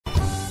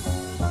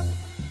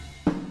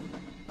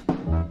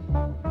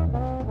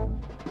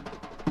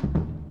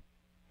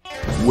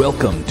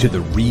Welcome to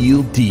The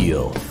Real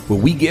Deal, where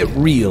we get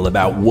real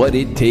about what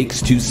it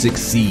takes to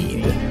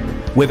succeed.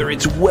 Whether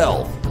it's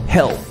wealth,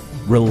 health,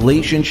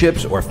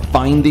 relationships, or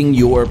finding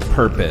your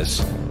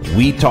purpose,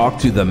 we talk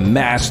to the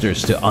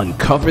masters to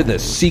uncover the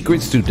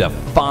secrets to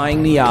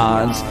defying the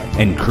odds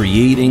and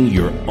creating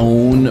your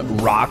own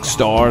rock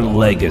star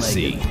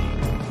legacy.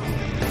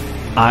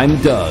 I'm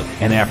Doug,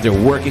 and after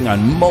working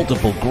on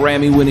multiple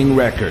Grammy-winning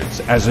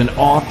records as an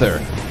author,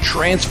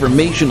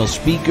 transformational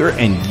speaker,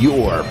 and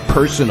your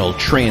personal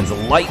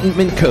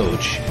translightenment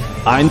coach,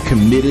 I'm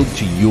committed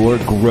to your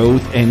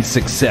growth and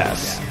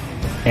success.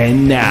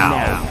 And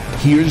now,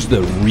 here's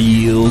the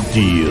real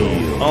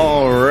deal.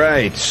 All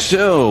right,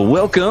 so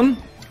welcome.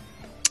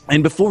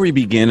 And before we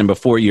begin, and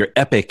before your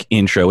epic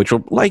intro, which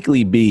will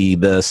likely be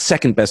the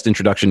second best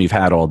introduction you've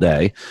had all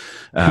day,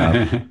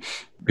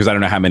 because I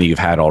don't know how many you've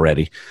had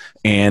already.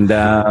 And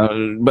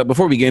but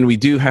before we begin, we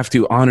do have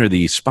to honor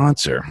the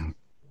sponsor.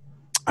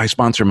 I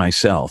sponsor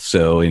myself,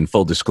 so in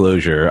full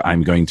disclosure,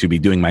 I'm going to be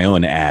doing my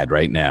own ad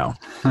right now.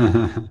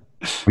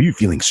 Are you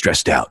feeling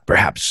stressed out,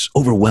 perhaps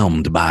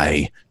overwhelmed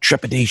by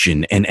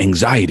trepidation and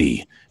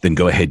anxiety? Then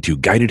go ahead to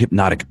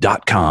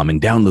guidedhypnotic.com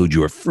and download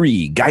your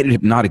free guided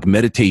hypnotic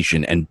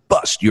meditation and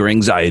bust your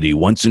anxiety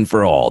once and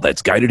for all.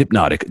 That's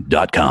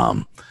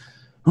guidedhypnotic.com.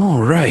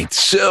 All right,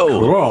 so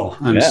cool.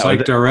 I'm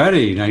psyched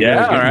already. Now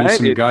yeah, all right.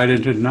 Some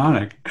guided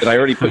hypnotic. Did I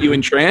already put you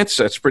in trance?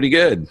 That's pretty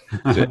good.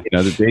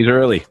 The day's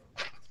early.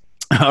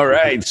 All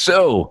right,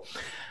 so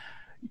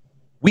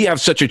we have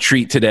such a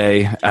treat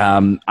today.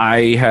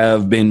 I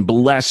have been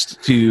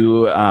blessed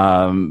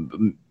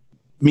to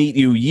meet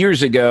you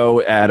years ago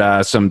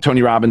at some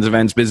Tony Robbins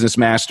events, Business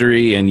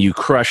Mastery, and you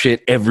crush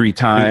it every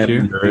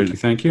time.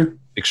 Thank you.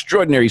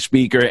 Extraordinary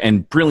speaker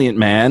and brilliant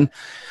man.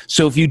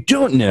 So if you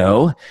don't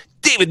know,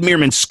 David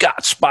Meerman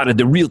Scott spotted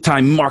the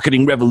real-time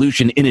marketing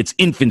revolution in its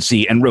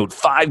infancy and wrote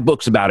 5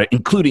 books about it,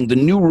 including The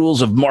New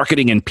Rules of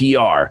Marketing and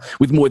PR,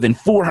 with more than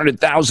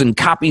 400,000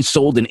 copies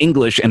sold in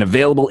English and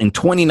available in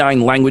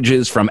 29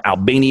 languages from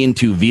Albanian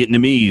to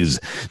Vietnamese.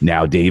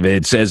 Now,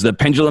 David says the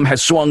pendulum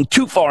has swung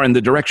too far in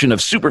the direction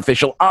of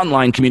superficial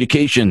online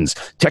communications.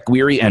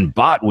 Tech-weary and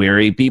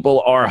bot-weary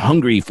people are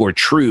hungry for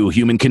true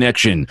human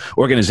connection.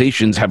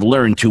 Organizations have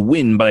learned to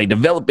win by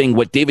developing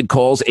what David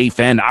calls a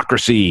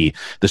fanocracy,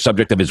 the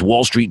subject of his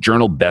Wall Street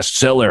Journal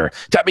bestseller.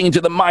 Tapping into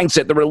the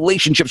mindset that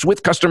relationships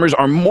with customers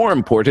are more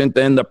important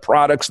than the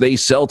products they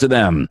sell to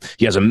them.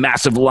 He is a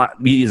massive live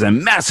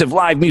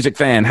music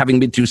fan, having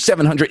been to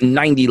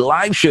 790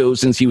 live shows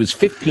since he was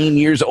 15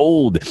 years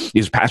old. He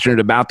is passionate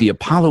about the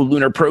Apollo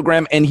lunar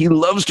program, and he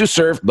loves to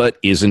surf, but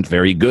isn't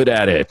very good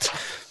at it.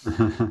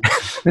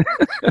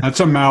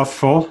 That's a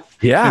mouthful.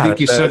 Yeah, I think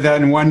you said that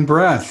in one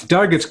breath.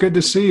 Doug, it's good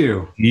to see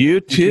you.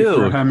 You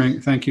too.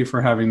 Thank you for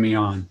having me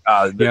on.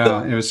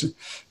 It was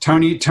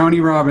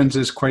Tony Robbins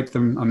is quite the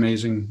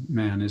amazing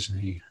man, isn't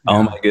he? Yeah.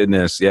 Oh my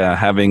goodness, yeah.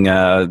 Having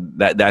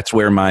that's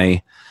where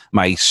my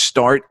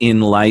start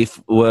in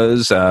life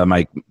was.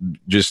 I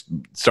just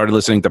started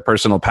listening to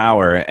Personal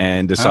Power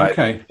and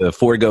decided to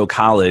forego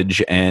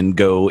college and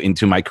go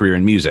into my career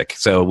in music.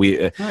 So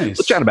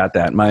let's chat about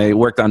that. I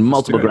worked on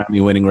multiple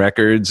Grammy-winning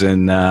records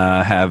and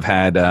have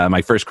had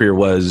my first career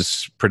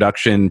was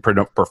production,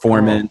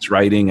 performance,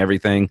 writing,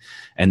 everything.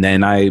 And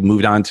then I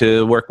moved on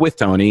to work with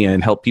Tony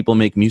and help people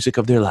make music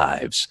of their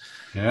lives.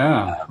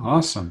 Yeah,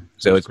 awesome.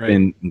 So it's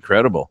been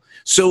incredible.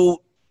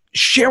 So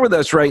share with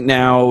us right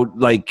now,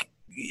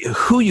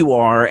 who you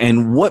are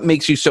and what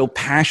makes you so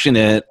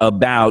passionate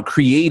about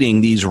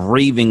creating these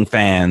raving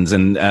fans.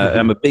 And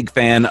I'm a big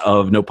fan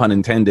of, no pun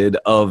intended,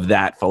 of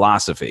that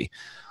philosophy.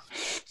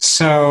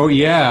 So,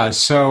 you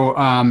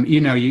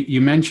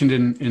mentioned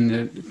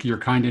in your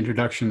kind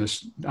introduction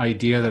this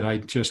idea that I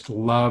just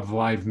love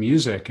live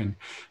music, and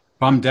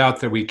bummed out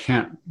that we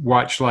can't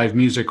watch live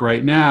music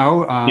right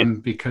now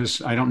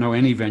because I don't know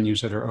any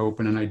venues that are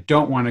open, and I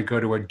don't want to go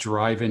to a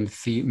drive-in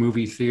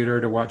movie theater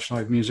to watch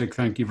live music.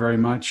 Thank you very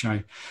much.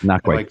 I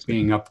like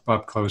being up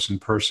close and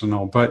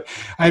personal. But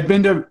I've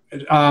been to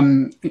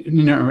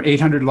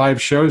 800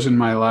 live shows in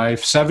my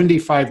life,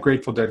 75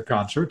 Grateful Dead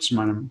concerts,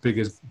 one of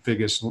the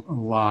biggest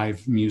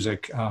live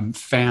music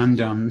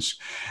fandoms,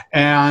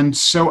 and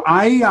so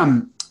why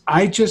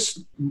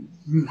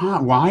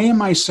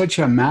am I such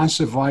a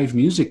massive live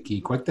music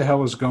geek? What the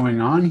hell is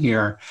going on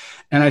here?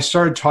 And I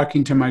started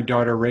talking to my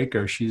daughter,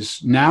 Reiko.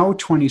 She's now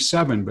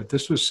 27, but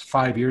this was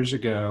 5 years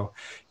ago.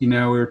 We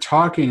were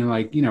talking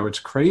it's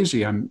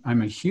crazy. I'm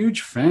a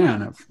huge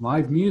fan of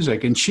live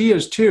music, and she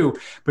is too.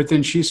 But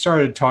then she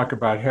started to talk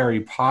about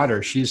Harry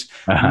Potter. She's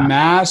a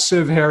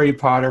massive Harry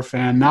Potter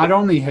fan. Not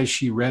only has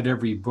she read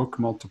every book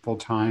multiple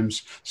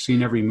times,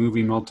 seen every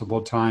movie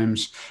multiple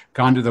times,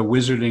 gone to the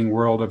wizarding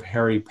world of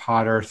Harry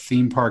Potter,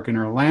 theme park in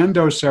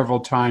Orlando several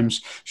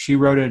times. She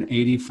wrote an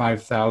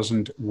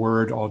 85,000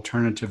 word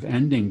alternative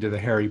ending to the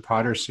Harry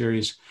Potter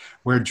series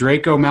where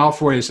Draco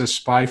Malfoy is a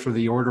spy for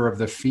the Order of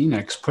the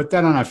Phoenix. Put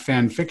that on a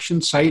fan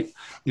fiction site.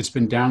 It's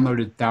been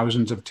downloaded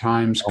thousands of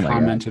times,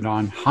 commented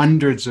on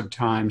hundreds of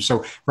times.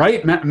 So,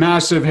 right,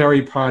 massive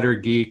Harry Potter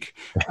geek.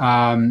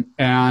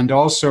 And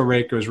also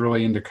Reiko is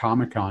really into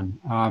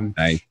Comic-Con.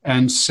 Nice.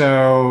 And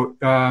so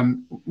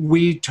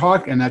we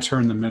talked, and that's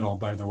her in the middle,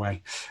 by the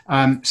way.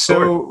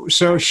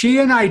 So she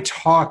and I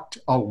talked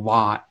a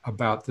lot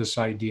about this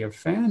idea of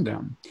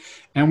fandom.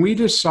 And we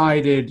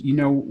decided,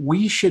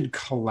 we should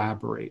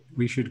collaborate.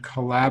 We should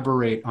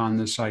collaborate on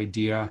this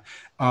idea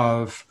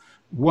of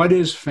what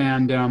is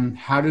fandom?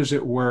 How does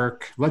it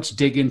work? Let's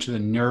dig into the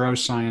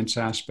neuroscience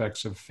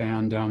aspects of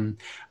fandom.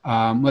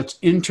 Let's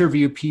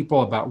interview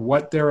people about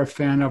what they're a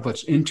fan of.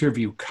 Let's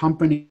interview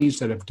companies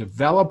that have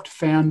developed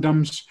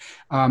fandoms.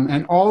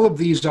 And all of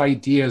these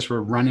ideas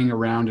were running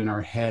around in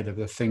our head of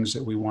the things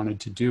that we wanted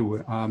to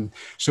do.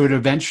 So it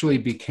eventually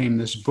became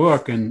this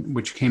book,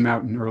 which came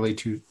out in early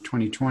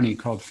 2020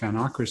 called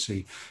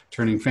Fanocracy,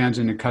 turning fans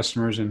into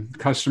customers and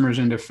customers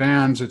into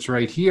fans. It's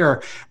right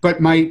here. But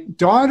my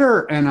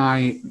daughter and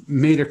I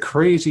made a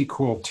crazy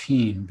cool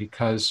team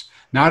because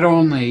not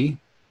only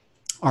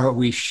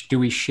do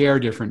we share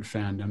different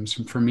fandoms,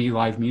 and for me,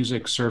 live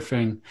music,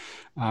 surfing,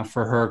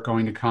 for her,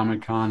 going to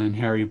Comic-Con and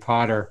Harry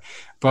Potter,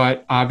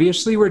 but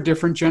obviously we're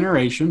different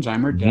generations.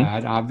 I'm her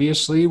dad.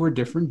 Obviously we're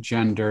different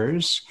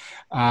genders.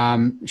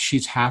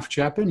 She's half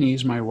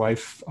Japanese. My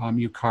wife,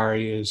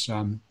 Yukari, is,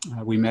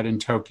 we met in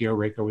Tokyo.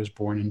 Reiko was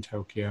born in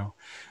Tokyo.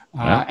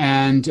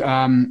 And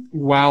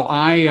while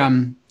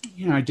I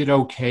did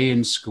okay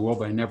in school,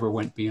 but I never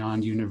went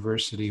beyond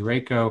university.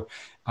 Reiko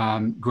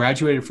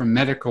graduated from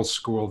medical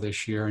school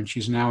this year, and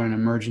she's now an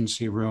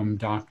emergency room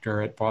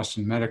doctor at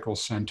Boston Medical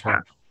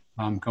Center,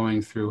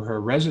 going through her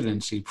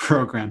residency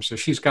program. So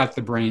she's got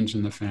the brains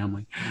in the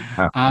family.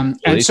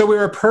 And so we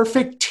were a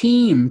perfect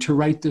team to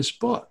write this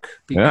book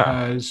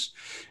because,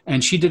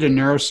 and she did a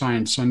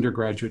neuroscience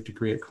undergraduate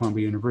degree at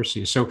Columbia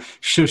University. So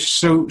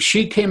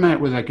she came out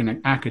with like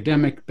an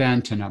academic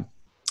bent and a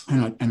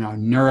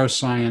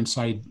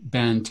neuroscience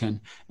bent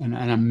and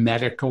a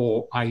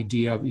medical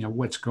idea of,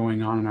 what's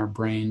going on in our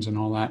brains and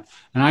all that.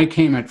 And I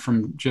came at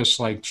from just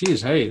like,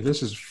 geez, hey,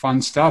 this is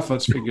fun stuff.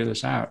 Let's figure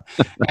this out.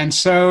 And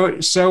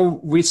so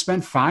we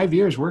spent 5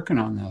 years working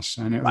on this,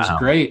 and it was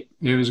great.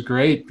 It was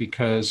great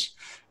because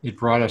it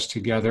brought us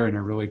together in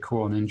a really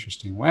cool and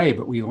interesting way.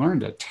 But we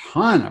learned a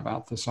ton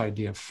about this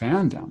idea of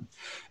fandom.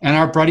 And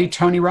our buddy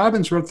Tony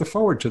Robbins wrote the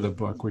foreword to the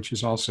book, which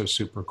is also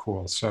super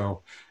cool.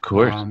 So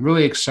I'm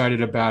really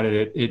excited about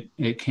it.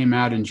 It came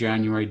out in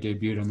January,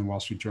 debuted on the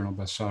Wall Street Journal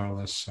bestseller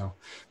list. So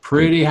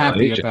pretty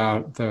happy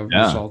about the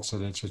results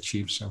that it's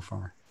achieved so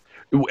far.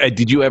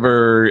 Did you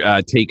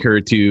ever take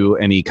her to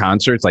any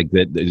concerts? Like,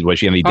 was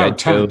she any dead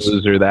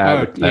shows or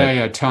that?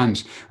 Yeah,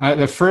 tons.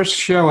 The first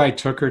show I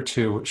took her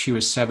to, she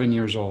was 7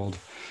 years old,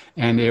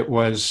 and it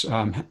was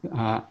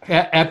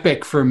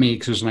epic for me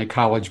because it was my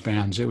college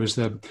bands. It was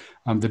the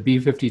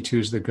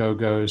B-52s, the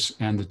Go-Go's,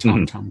 and the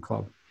Tom Tom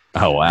Club.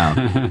 Oh wow!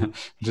 It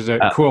was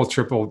a cool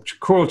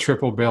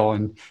triple bill,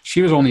 and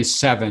she was only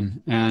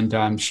 7,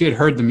 and she had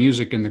heard the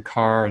music in the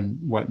car and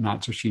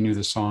whatnot, so she knew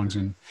the songs,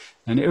 and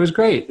it was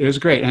great. It was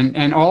great,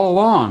 and all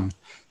along,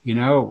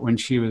 when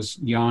she was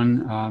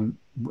young,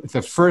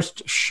 the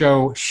first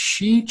show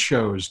she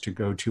chose to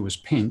go to was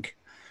Pink.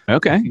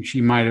 Okay, I think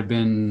she might have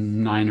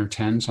been 9 or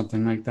 10,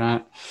 something like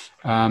that.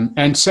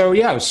 And so,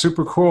 it was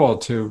super cool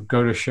to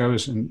go to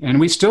shows, and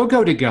we still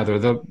go together.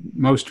 The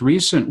most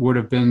recent would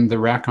have been the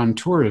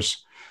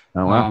Raconteurs,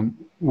 who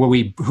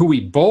we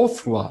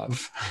both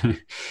love,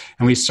 and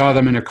we saw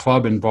them in a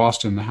club in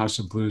Boston, the House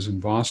of Blues in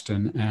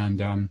Boston,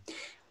 and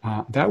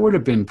that would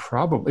have been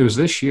it was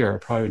this year,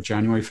 probably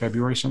January,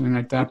 February, something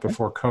like that,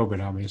 before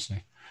COVID,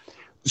 obviously.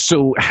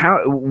 So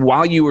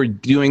while you were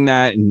doing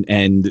that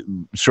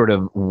and sort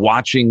of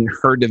watching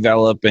her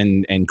develop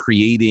and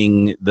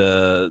creating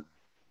the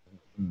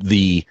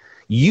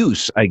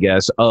use, I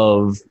guess,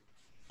 of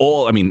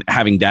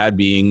having dad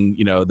being,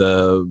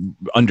 the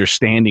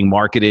understanding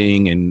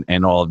marketing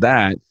and all of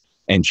that,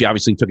 and she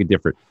obviously took a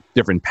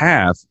different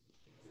path.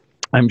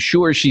 I'm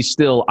sure she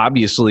still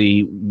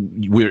obviously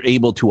we're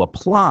able to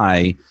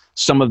apply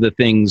some of the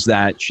things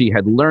that she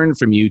had learned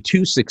from you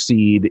to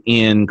succeed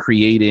in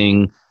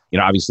creating,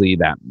 obviously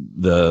that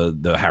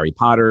the Harry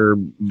Potter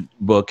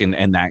book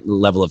and that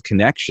level of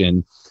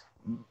connection.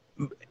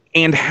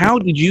 And how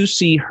did you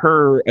see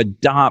her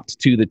adopt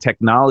to the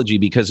technology?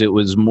 Because it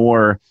was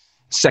more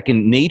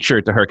second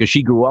nature to her because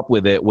she grew up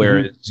with it,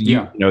 whereas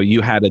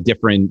you had a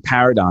different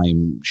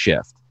paradigm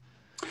shift.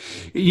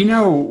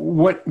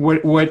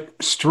 What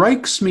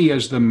strikes me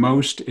as the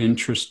most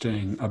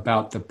interesting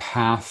about the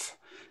path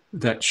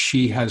that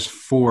she has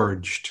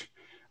forged,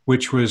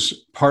 which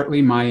was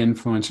partly my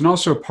influence and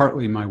also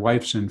partly my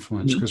wife's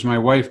influence, because my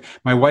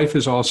wife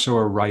is also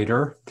a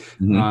writer.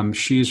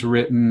 She's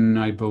written,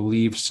 I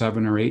believe,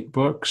 7 or 8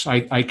 books.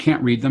 I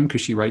can't read them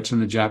because she writes in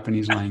the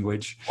Japanese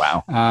language.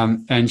 Wow.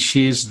 And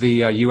she's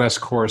the U.S.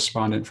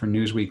 correspondent for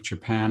Newsweek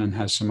Japan and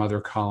has some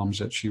other columns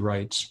that she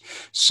writes.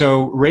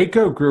 So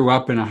Reiko grew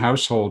up in a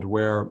household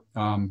where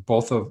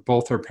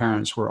both her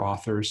parents are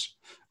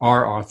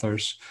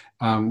authors.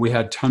 We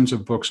had tons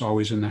of books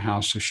always in the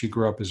house, so she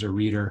grew up as a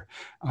reader.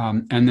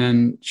 And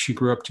then she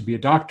grew up to be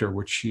a doctor,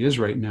 which she is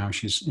right now.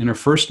 She's in her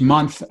first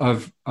month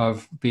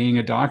of being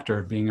a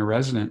doctor, being a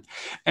resident.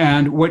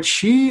 And what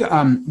she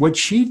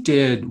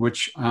did,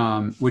 which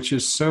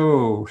is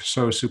so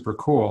super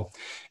cool,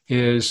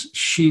 is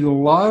she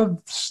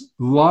loves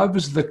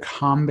the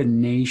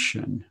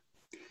combination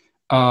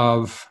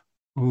of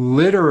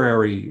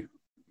literary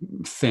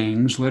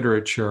things,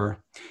 literature,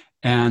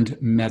 and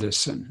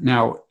medicine.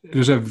 Now,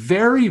 there's a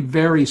very,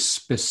 very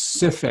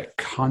specific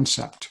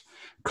concept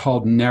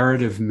called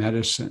narrative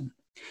medicine,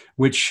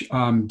 which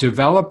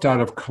developed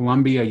out of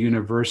Columbia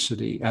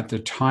University at the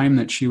time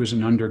that she was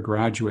an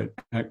undergraduate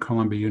at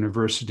Columbia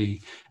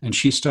University, and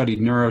she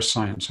studied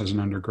neuroscience as an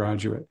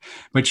undergraduate.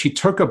 But she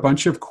took a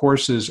bunch of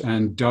courses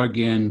and dug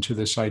into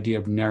this idea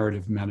of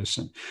narrative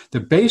medicine.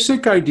 The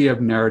basic idea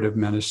of narrative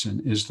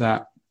medicine is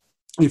that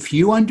if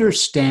you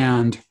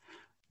understand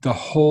the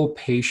whole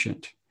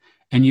patient,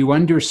 and you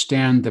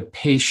understand the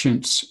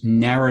patient's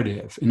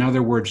narrative, in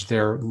other words,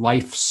 their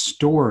life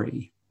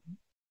story,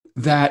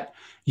 that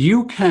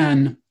you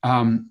can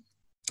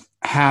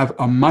have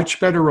a much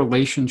better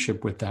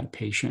relationship with that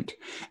patient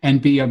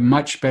and be a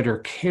much better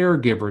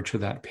caregiver to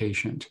that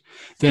patient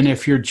than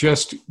if you're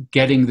just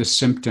getting the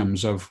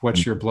symptoms of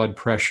what's your blood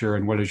pressure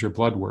and what does your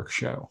blood work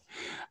show.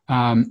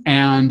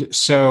 And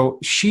so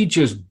she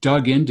just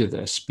dug into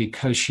this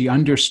because she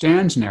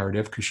understands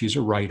narrative because she's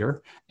a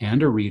writer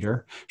and a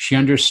reader. She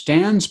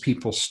understands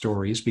people's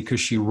stories because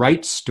she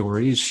writes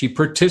stories. She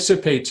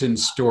participates in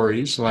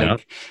stories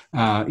like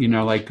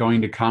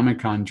going to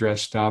Comic-Con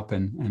dressed up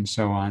and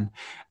so on.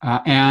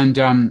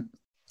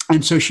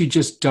 And so she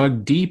just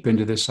dug deep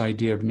into this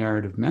idea of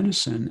narrative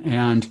medicine.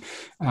 And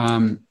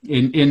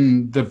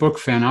in the book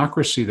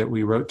Fanocracy that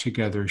we wrote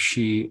together,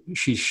 she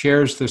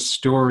shares the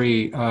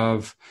story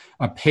of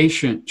a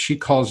patient she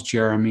calls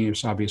Jeremy.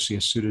 It's obviously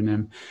a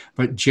pseudonym,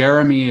 but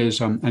Jeremy is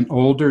an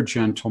older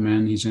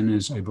gentleman.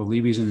 I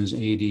believe he's in his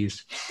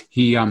 80s.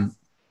 He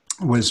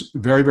was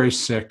very, very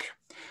sick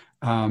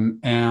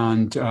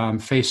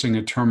and facing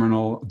a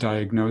terminal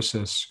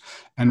diagnosis.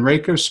 And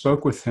Reiko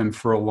spoke with him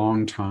for a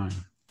long time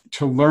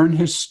to learn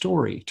his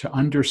story, to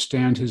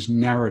understand his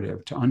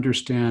narrative, to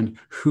understand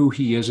who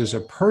he is as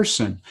a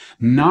person,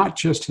 not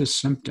just his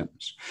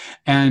symptoms.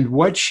 And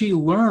what she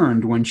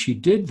learned when she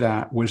did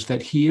that was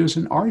that he is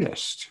an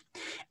artist.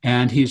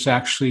 And he's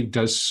actually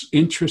does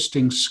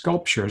interesting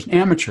sculptures, an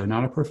amateur,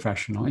 not a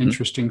professional,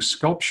 interesting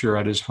sculpture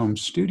at his home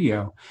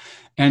studio.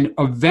 And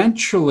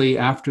eventually,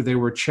 after they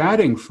were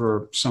chatting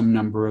for some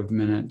number of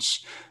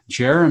minutes,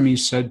 Jeremy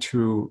said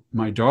to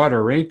my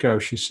daughter,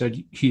 Reiko,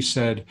 he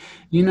said,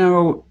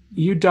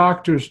 you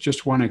doctors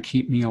just want to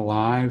keep me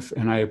alive,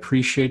 and I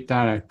appreciate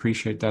that. I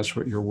appreciate that's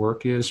what your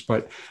work is,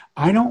 but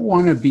I don't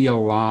want to be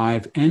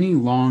alive any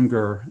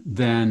longer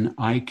than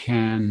I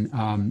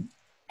can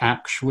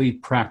actually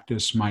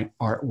practice my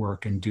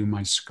artwork and do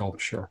my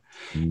sculpture.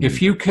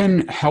 If you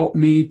can help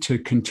me to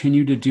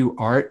continue to do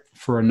art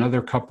for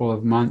another couple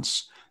of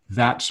months,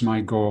 that's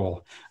my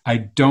goal. I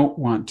don't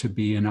want to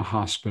be in a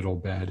hospital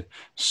bed.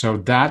 So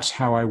that's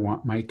how I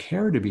want my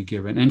care to be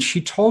given. And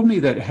she told me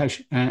that,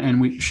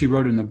 she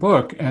wrote in the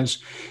book, as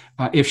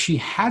if she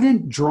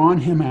hadn't drawn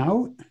him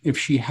out, if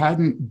she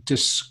hadn't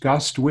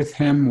discussed with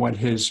him what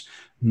his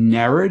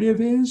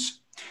narrative is,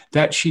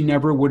 that she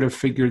never would have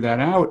figured that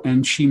out.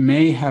 And she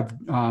may have,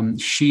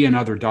 she and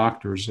other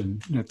doctors,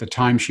 and at the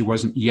time she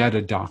wasn't yet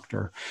a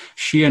doctor,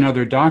 she and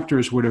other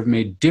doctors would have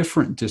made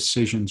different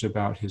decisions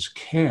about his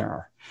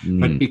care.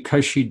 But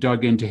because she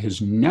dug into his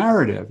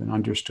narrative and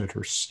understood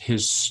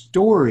his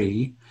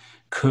story,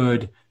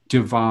 could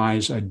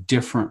devise a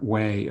different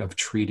way of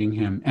treating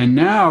him. And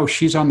now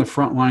she's on the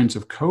front lines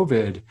of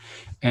COVID,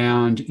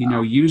 and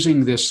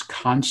using this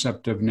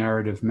concept of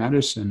narrative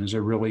medicine is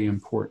a really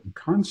important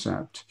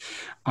concept.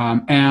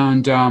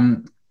 And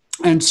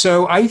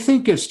so I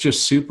think it's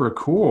just super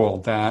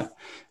cool that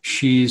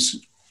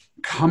she's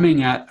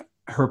coming at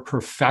her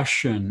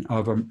profession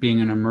of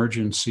being an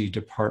emergency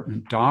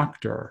department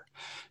doctor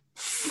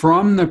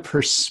from the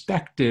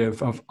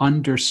perspective of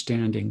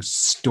understanding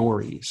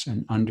stories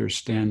and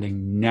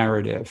understanding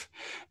narrative.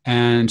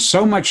 And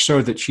so much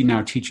so that she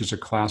now teaches a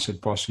class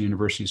at Boston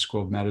University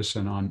School of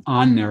Medicine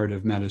on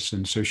narrative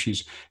medicine. So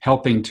she's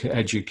helping to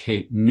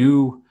educate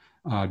new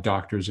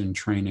doctors in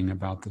training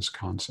about this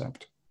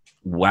concept.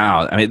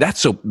 Wow. I mean,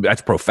 that's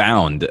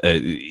profound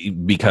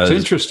because it's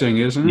interesting,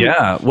 isn't it?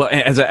 Yeah. Well,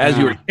 as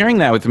you were sharing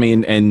that with me,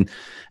 and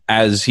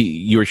as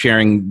you were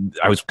sharing,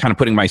 I was kind of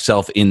putting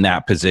myself in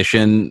that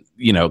position,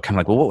 you know, kind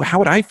of like, well, how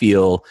would I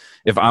feel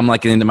if I'm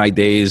like into my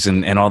days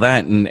and all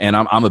that? And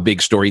I'm a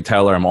big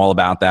storyteller. I'm all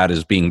about that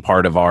as being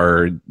part of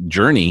our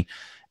journey.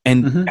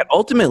 And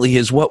ultimately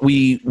is what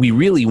we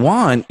really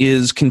want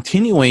is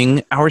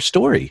continuing our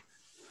story.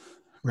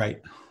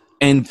 Right.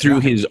 And through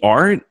his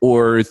art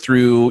or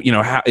through, you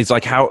know,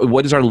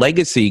 what is our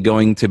legacy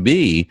going to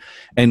be?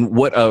 And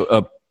what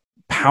a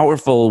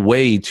powerful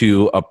way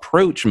to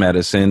approach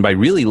medicine by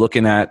really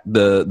looking at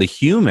the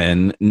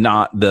human,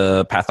 not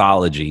the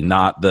pathology,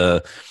 not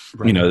the,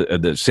 you know,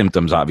 the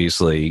symptoms.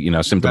 Obviously, you know,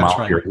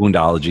 symptomology or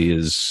woundology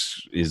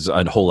is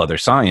a whole other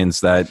science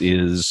that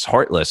is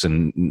heartless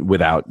and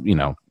without, you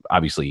know,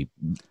 obviously,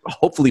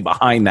 hopefully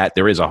behind that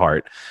there is a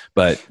heart,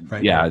 but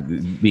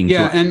and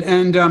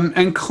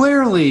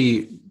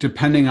clearly,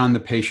 depending on the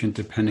patient,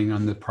 depending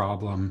on the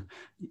problem,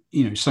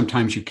 you know,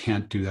 sometimes you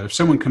can't do that. If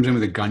someone comes in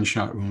with a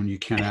gunshot wound, you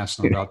can't ask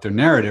them about their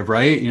narrative,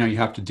 right? You know, you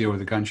have to deal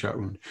with a gunshot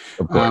wound.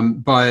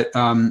 But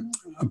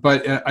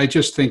I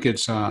just think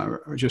it's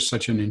just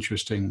such an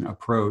interesting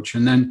approach.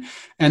 And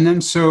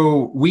then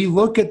so we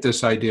look at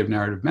this idea of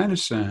narrative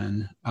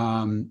medicine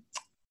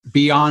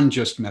beyond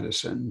just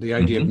medicine. The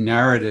idea of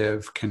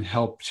narrative can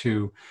help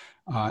to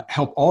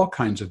help all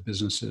kinds of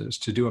businesses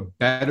to do a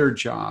better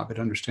job at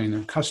understanding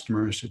their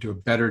customers, to do a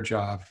better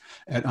job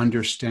at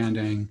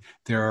understanding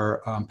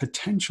their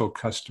potential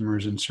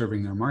customers and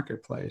serving their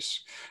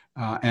marketplace.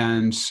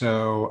 And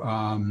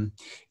so,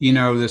 you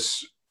know,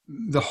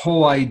 the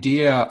whole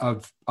idea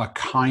of a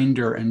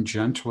kinder and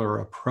gentler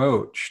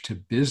approach to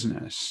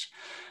business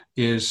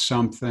is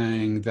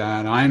something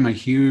that I'm a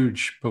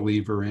huge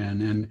believer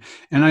in.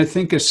 And I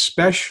think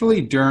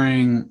especially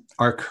during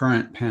our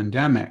current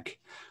pandemic,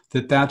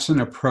 that's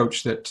an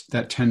approach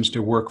that tends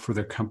to work for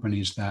the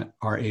companies that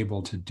are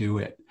able to do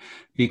it.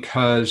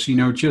 Because, you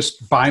know,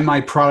 just buy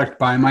my product,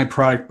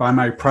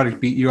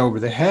 beat you over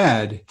the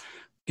head,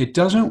 it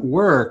doesn't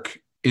work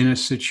in a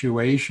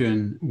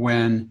situation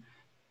when,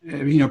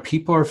 you know,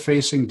 people are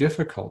facing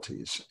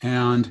difficulties.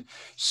 And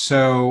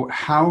so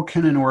how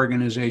can an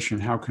organization,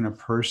 how can a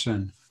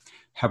person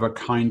have a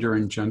kinder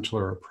and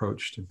gentler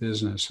approach to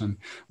business? And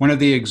one of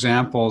the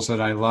examples that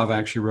I love, I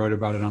actually wrote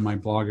about it on my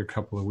blog a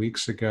couple of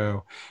weeks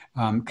ago,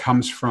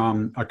 comes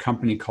from a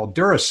company called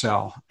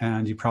Duracell.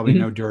 And you probably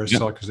know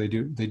Duracell because they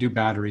do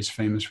batteries,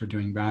 famous for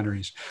doing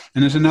batteries.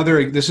 And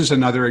this is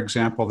another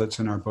example that's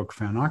in our book,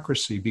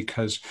 Fanocracy,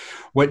 because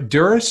what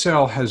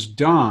Duracell has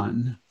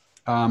done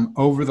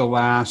over the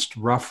last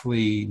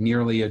roughly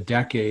nearly a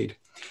decade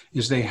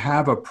is they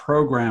have a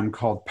program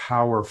called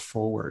Power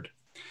Forward.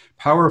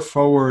 Power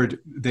Forward,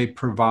 they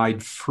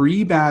provide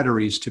free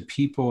batteries to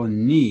people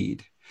in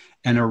need.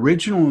 And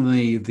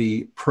originally,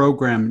 the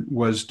program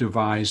was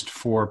devised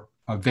for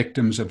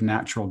victims of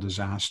natural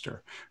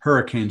disaster,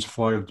 hurricanes,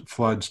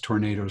 floods,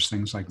 tornadoes,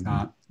 things like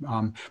that.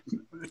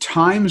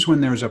 Times when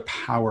there's a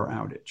power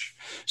outage.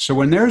 So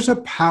when there's a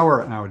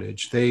power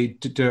outage,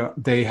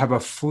 they have a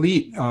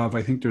fleet of,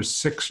 I think there's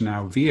 6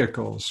 now,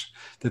 vehicles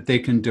that they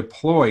can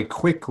deploy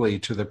quickly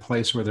to the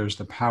place where there's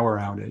the power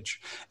outage.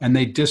 And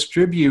they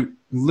distribute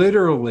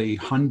literally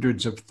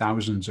hundreds of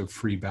thousands of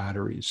free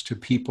batteries to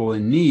people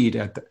in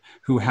need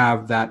who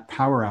have that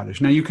power outage.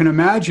 Now you can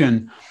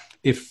imagine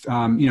if, you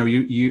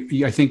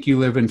know, I think you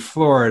live in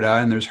Florida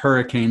and there's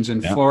hurricanes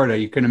in Florida,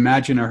 you can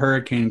imagine a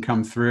hurricane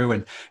come through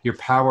and your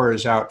power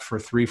is out for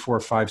 3, 4,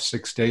 5,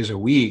 6 days a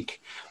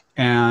week.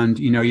 And,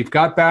 you know, you've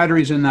got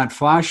batteries in that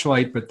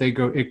flashlight, but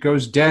it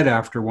goes dead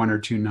after 1 or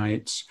 2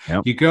 nights.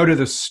 Yep. You go to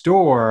the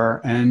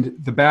store and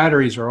the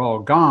batteries are all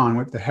gone.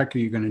 What the heck are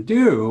you going to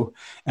do?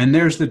 And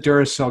there's the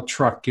Duracell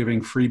truck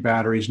giving free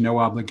batteries, no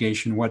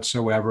obligation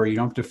whatsoever. You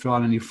don't have to fill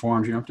out any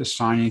forms. You don't have to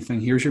sign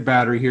anything. Here's your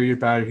battery. Here's your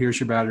battery. Here's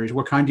your batteries.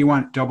 What kind do you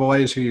want?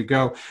 AA's. Here you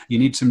go. You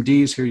need some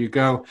D's. Here you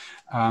go.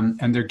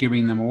 And they're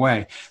giving them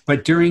away.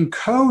 But during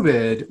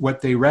COVID,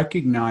 what they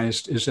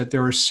recognized is that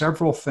there were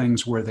several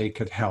things where they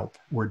could help,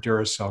 where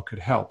Duracell could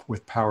help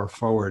with Power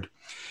Forward.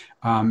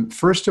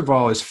 First of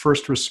all is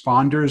first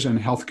responders and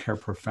healthcare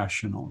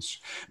professionals.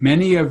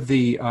 Many of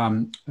the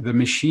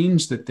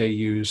machines that they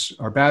use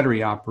are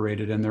battery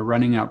operated and they're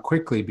running out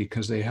quickly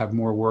because they have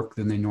more work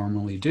than they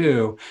normally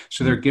do.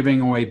 So they're giving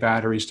away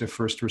batteries to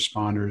first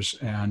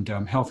responders and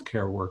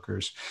healthcare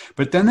workers.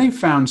 But then they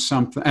found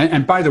something,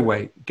 and by the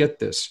way, get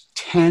this,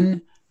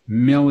 10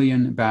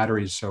 million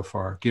batteries so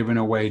far given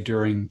away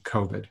during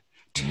COVID.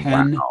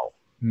 10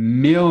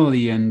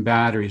 million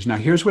batteries. Now,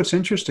 here's what's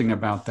interesting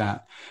about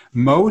that.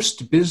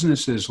 Most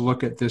businesses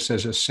look at this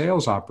as a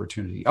sales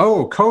opportunity.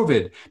 Oh,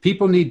 COVID,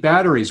 people need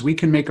batteries. We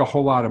can make a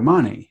whole lot of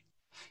money.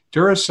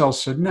 Duracell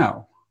said,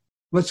 no,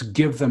 let's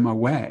give them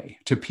away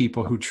to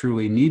people who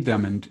truly need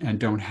them and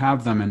don't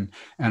have them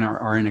and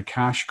are in a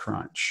cash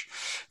crunch.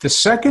 The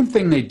second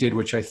thing they did,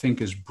 which I think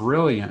is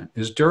brilliant,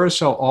 is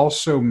Duracell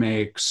also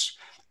makes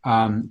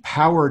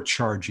power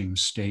charging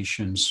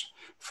stations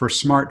for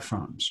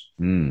smartphones.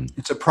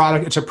 It's a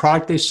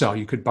product they sell.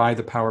 You could buy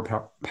the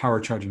power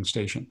charging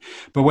station.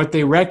 But what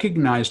they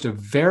recognized, a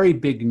very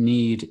big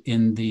need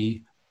in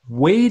the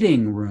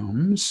waiting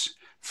rooms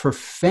for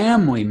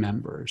family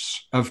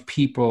members of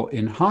people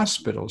in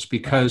hospitals,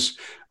 because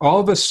all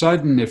of a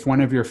sudden, if one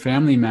of your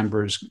family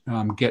members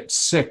gets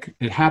sick,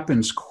 it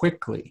happens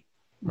quickly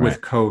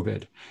with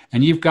COVID.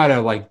 And you've got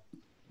to, like,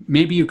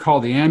 maybe you call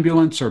the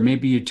ambulance, or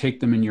maybe you take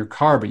them in your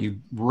car, but you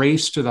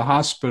race to the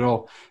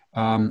hospital.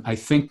 I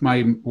think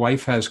my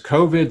wife has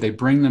COVID. They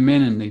bring them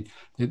in, and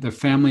the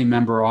family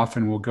member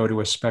often will go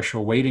to a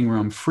special waiting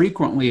room.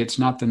 Frequently, it's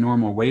not the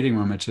normal waiting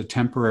room. It's a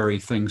temporary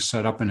thing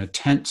set up in a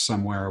tent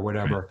somewhere or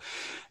whatever.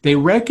 They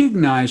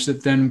recognize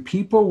that then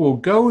people will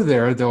go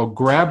there. They'll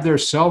grab their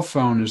cell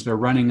phone as they're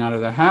running out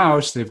of the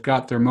house. They've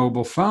got their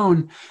mobile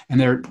phone, and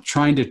they're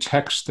trying to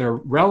text their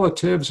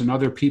relatives and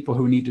other people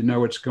who need to know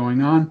what's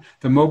going on.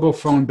 The mobile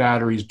phone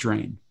batteries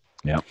drain.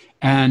 Yeah.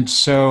 And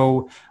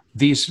so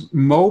these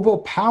mobile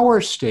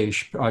power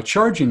station,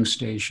 charging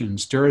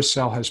stations,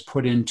 Duracell has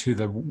put into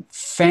the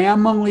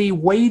family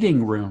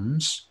waiting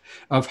rooms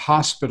of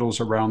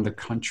hospitals around the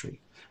country.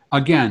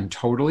 Again,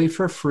 totally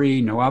for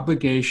free, no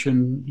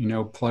obligation,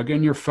 plug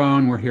in your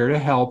phone, we're here to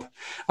help.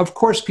 Of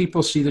course,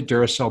 people see the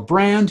Duracell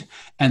brand,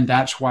 and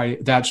that's why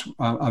that's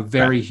a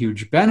very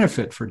huge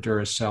benefit for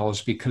Duracell,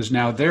 is because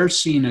now they're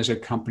seen as a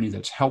company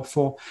that's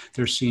helpful.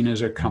 They're seen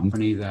as a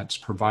company that's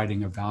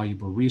providing a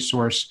valuable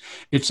resource.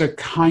 It's a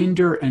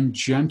kinder and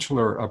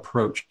gentler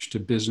approach to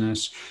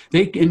business.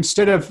 They,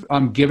 instead of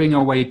giving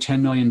away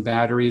 10 million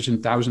batteries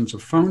and thousands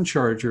of phone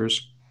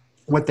chargers,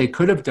 what they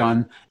could have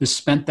done is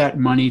spent that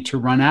money to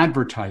run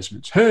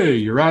advertisements. Hey,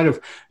 you're out of,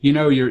 you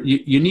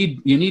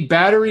need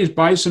batteries,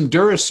 buy some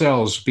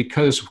Duracells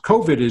because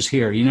COVID is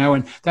here,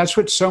 and that's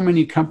what so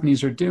many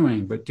companies are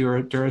doing. But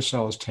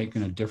Duracell has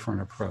taken a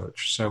different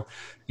approach. So,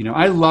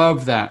 I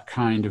love that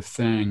kind of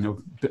thing,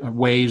 of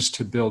ways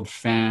to build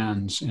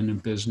fans in a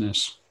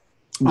business,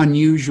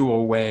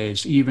 unusual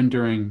ways, even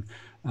during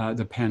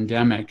the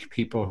pandemic,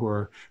 people who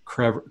are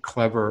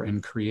clever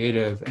and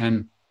creative.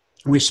 And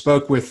we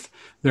spoke with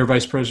their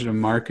vice president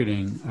of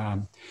marketing,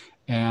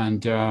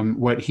 and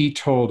what he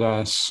told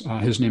us,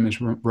 his name is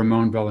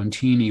Ramon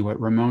Valentini.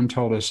 What Ramon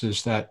told us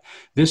is that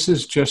this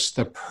is just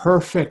the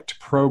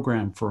perfect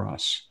program for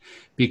us,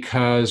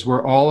 because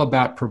we're all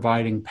about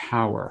providing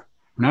power.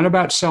 We're not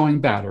about selling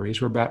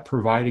batteries. We're about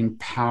providing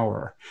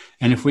power.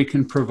 And if we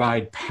can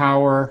provide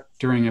power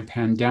during a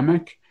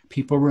pandemic,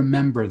 people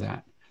remember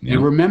that. They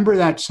remember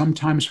that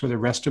sometimes for the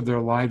rest of their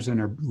lives,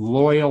 and are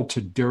loyal to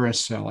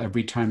Duracell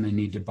every time they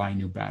need to buy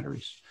new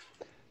batteries.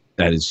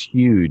 That is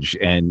huge.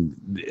 And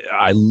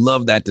I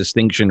love that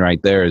distinction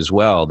right there as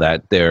well,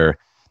 that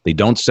they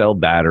don't sell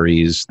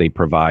batteries, they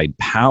provide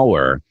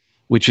power,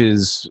 which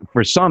is,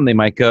 for some, they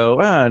might go,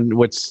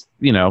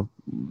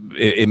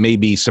 it may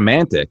be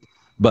semantic,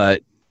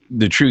 but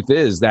the truth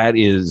is that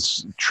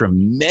is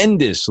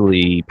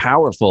tremendously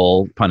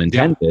powerful, pun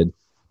intended,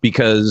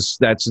 because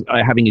that's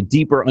having a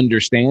deeper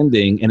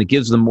understanding, and it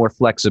gives them more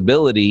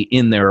flexibility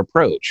in their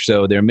approach.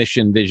 So their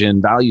mission,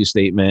 vision, value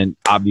statement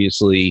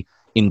obviously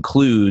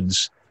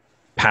includes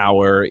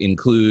power,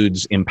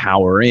 includes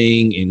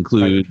empowering,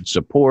 includes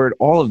support,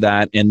 all of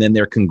that. And then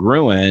they're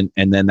congruent.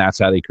 And then that's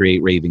how they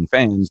create raving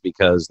fans,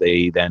 because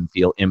they then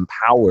feel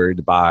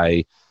empowered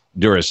by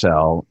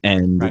Duracell.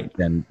 And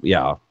then,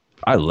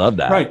 I love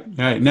that.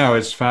 Right. No,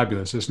 it's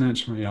fabulous,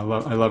 isn't it? I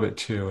love it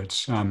too.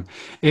 It's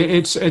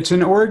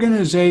an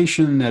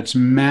organization that's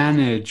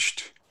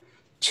managed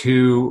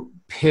to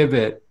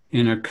pivot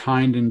in a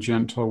kind and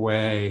gentle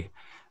way,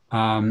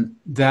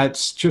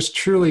 that's just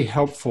truly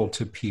helpful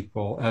to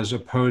people, as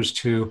opposed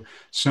to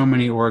so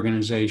many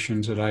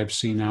organizations that I've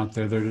seen out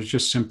there that are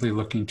just simply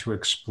looking to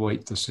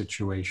exploit the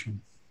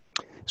situation.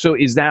 So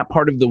is that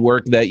part of the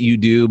work that you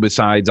do,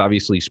 besides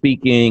obviously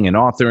speaking and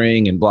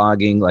authoring and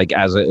blogging, like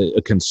as a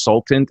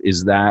consultant?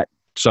 Is that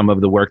some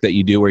of the work that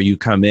you do, where you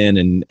come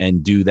in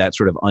and do that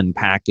sort of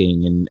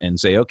unpacking and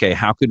say, okay,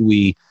 how could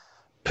we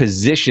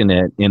position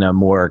it in a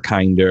more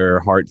kinder,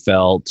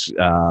 heartfelt,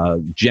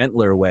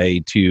 gentler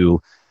way,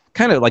 to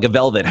kind of like a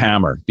velvet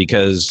hammer?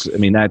 Because I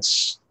mean,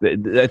 it's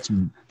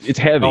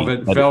heavy.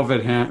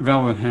 Velvet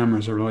hammer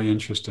is a really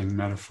interesting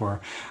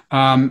metaphor.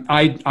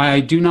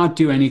 I do not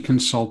do any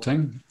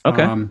consulting.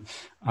 Okay.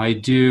 I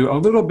do a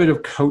little bit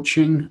of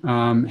coaching,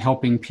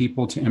 helping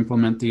people to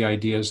implement the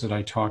ideas that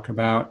I talk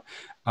about.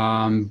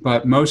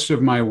 But most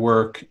of my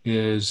work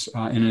is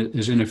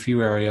in a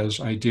few areas.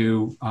 I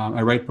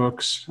write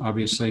books,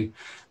 obviously.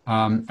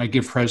 I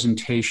give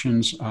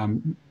presentations.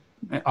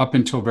 Up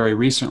until very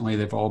recently,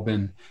 they've all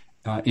been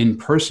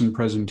in-person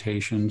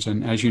presentations.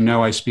 And as you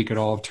know, I speak at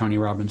all of Tony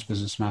Robbins'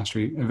 Business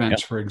Mastery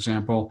events, for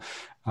example,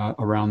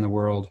 around the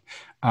world.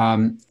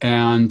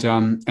 And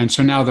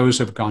so now those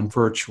have gone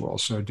virtual.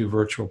 So I do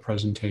virtual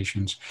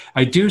presentations.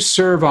 I do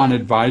serve on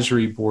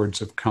advisory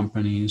boards of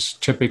companies.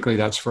 Typically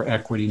that's for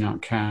equity,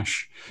 not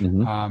cash,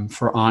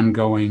 for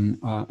ongoing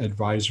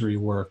advisory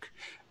work.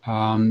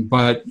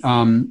 But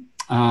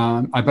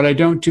I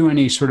don't do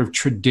any sort of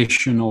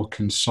traditional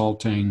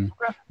consulting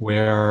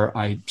where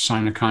I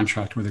sign a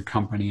contract with a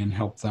company and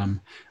help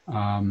them.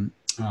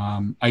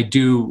 I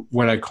do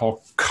what I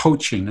call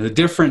coaching. The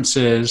difference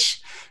is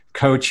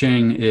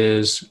Coaching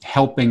is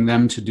helping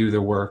them to do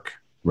the work.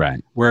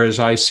 Right. Whereas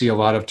I see a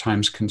lot of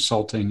times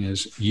consulting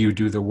is you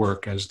do the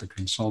work as the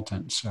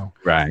consultant. So,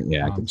 Right.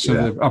 Yeah. I can see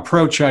that. the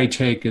approach I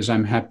take is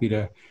I'm happy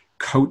to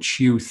coach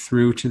you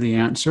through to the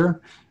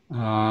answer,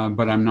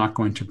 but I'm not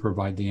going to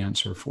provide the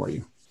answer for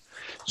you.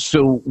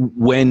 So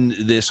when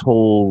this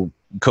whole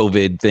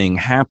COVID thing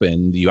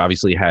happened, you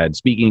obviously had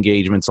speaking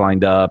engagements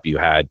lined up, you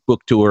had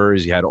book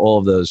tours, you had all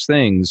of those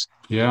things.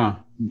 Yeah.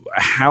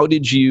 How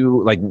did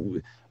you, like,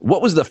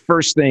 what was the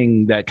first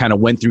thing that kind of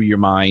went through your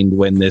mind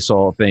when this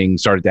whole thing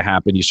started to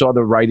happen? You saw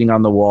the writing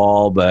on the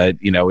wall, but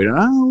we don't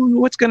know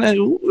where's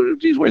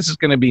this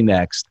going to be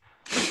next?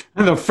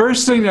 And the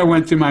first thing that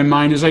went through my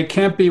mind is I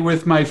can't be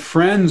with my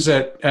friends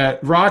at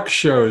rock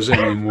shows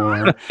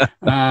anymore.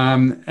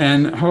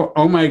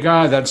 Oh my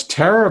God, that's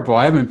terrible.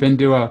 I haven't been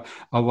to a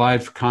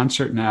live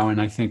concert now,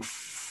 and I think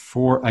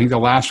the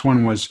last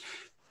one was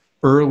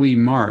early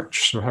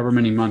March, so however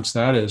many months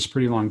that is,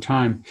 pretty long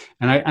time.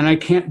 And I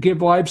can't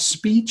give live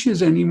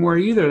speeches anymore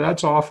either.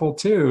 That's awful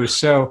too.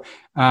 So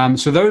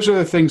those are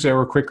the things that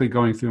were quickly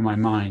going through my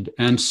mind.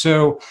 And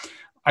so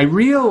I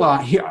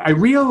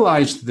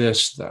realized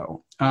this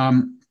though,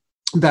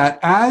 that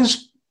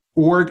as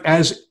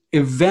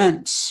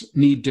events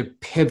need to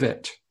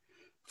pivot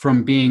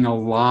from being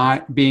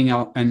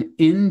an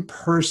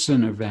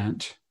in-person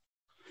event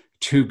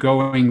to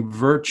going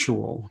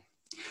virtual,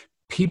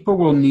 people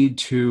will need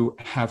to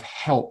have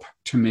help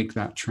to make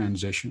that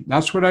transition.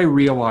 That's what I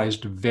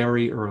realized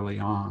very early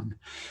on.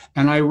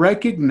 And I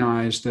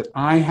recognized that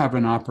I have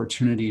an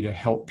opportunity to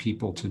help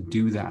people to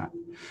do that.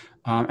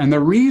 And the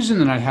reason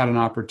that I had an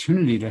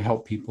opportunity to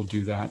help people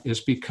do that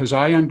is because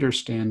I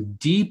understand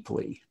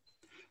deeply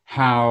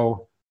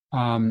how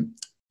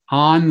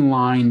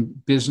online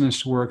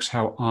business works,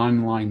 how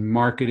online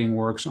marketing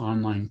works,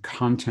 online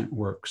content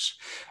works.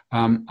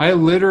 I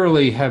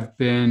literally have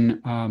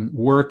been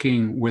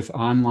working with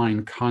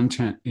online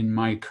content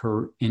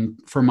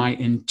for my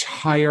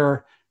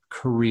entire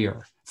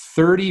career,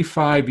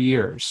 35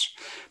 years.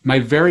 My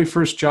very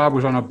first job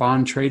was on a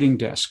bond trading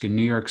desk in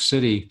New York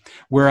City,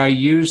 where I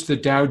used the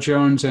Dow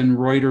Jones and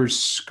Reuters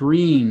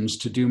screens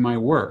to do my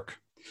work.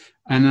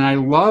 And I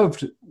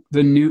loved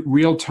the new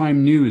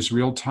real-time news,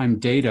 real-time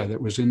data that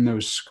was in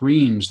those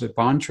screens that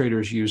bond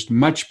traders used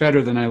much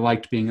better than I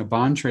liked being a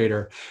bond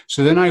trader.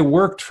 So then I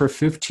worked for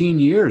 15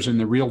 years in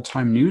the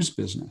real-time news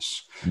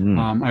business.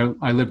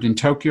 I lived in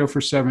Tokyo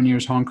for 7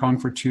 years, Hong Kong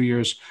for 2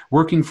 years,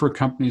 working for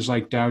companies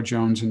like Dow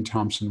Jones and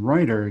Thomson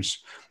Reuters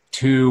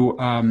to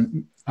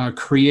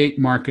create,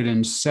 market,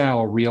 and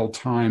sell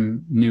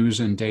real-time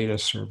news and data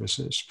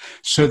services.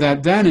 So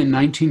that then in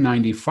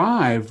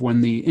 1995,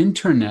 when the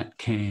internet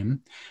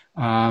came,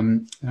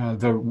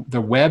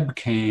 the web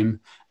came,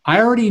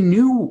 I already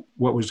knew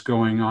what was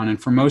going on.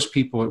 And for most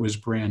people, it was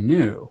brand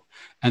new.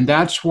 And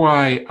that's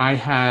why I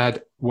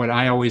had what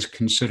I always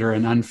consider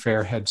an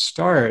unfair head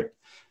start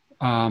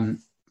on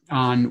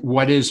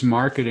what is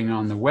marketing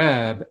on the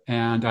web.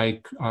 And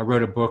I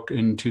wrote a book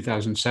in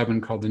 2007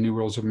 called The New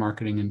Rules of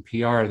Marketing and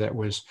PR that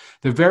was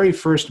the very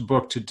first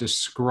book to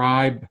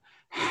describe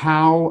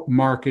how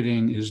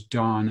marketing is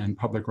done and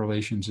public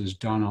relations is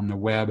done on the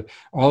web,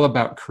 all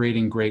about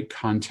creating great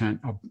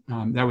content.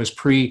 That was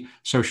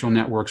pre-social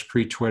networks,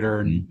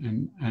 pre-Twitter,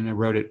 and I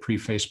wrote it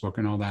pre-Facebook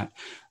and all that.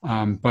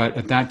 But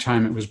at that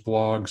time, it was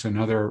blogs and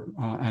other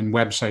and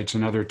websites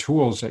and other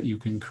tools that you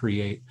can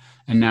create.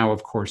 And now,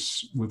 of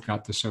course, we've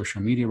got the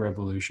social media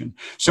revolution.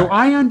 So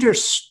I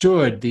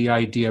understood the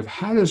idea of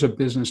how does a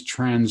business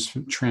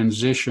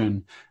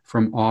transition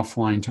from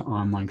offline to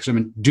online, because I've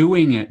been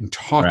doing it and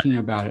talking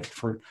about it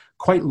for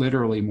quite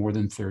literally more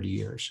than 30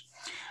 years.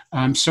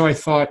 So I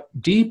thought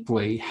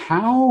deeply,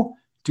 how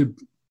do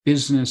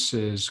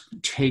businesses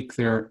take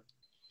their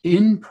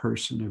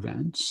in-person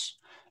events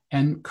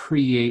and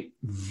create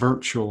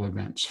virtual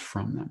events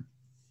from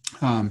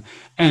them?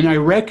 And I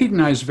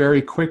recognized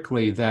very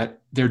quickly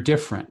that they're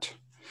different.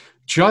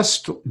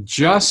 Just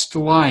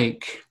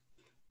like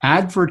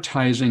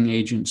advertising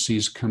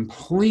agencies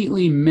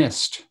completely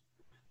missed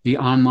the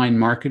online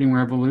marketing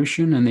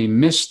revolution, and they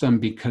missed them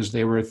because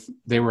they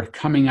were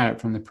coming at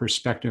it from the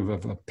perspective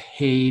of a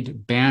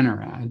paid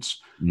banner ads.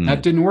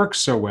 That didn't work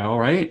so well,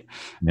 right?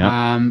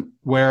 Yep.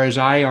 Whereas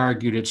I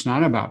argued it's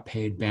not about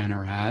paid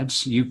banner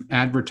ads.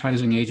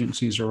 Advertising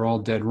agencies are all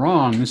dead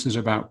wrong. This is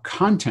about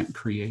content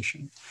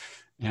creation.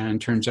 And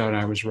it turns out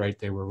I was right,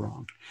 they were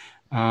wrong.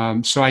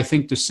 So I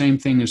think the same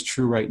thing is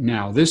true right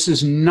now. This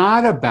is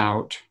not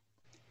about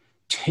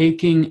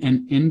taking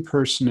an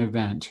in-person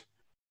event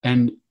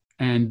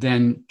and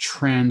then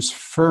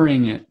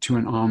transferring it to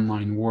an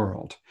online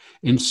world.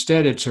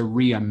 Instead, it's a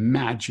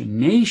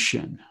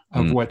reimagination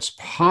of what's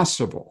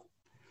possible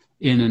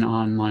in an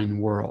online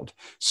world.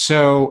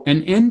 So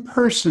an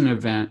in-person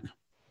event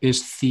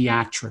is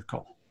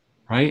theatrical,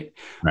 right?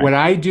 Right.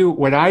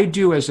 What I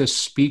do as a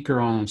speaker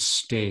on a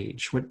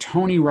stage, what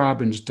Tony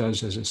Robbins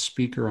does as a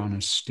speaker on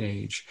a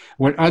stage,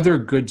 what other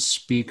good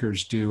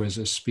speakers do as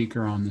a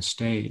speaker on the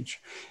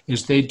stage,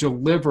 is they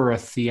deliver a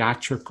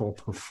theatrical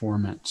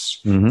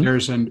performance. Mm-hmm.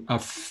 There's a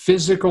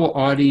physical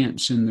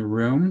audience in the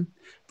room.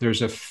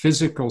 There's a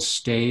physical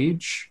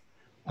stage.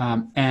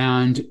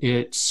 And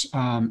it's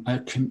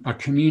a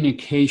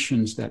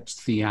communications that's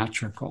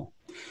theatrical.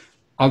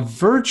 A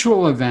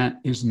virtual event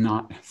is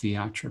not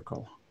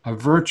theatrical. A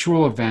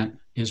virtual event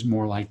is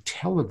more like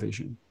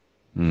television.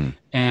 Mm.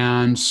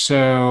 And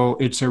so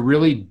it's a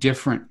really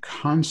different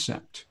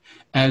concept.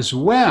 As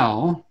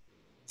well,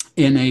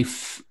 in a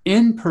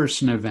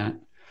in-person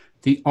event,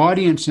 the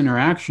audience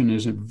interaction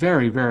is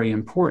very, very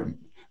important,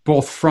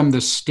 both from the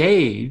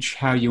stage,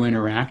 how you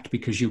interact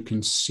because you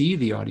can see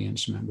the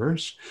audience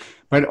members,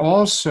 but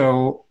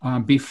also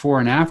before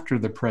and after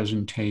the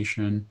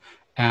presentation,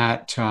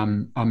 at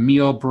a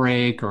meal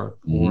break or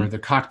the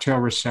cocktail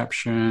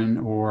reception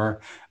or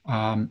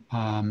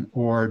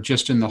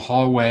just in the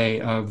hallway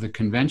of the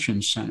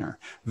convention center.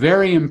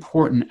 Very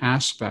important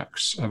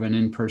aspects of an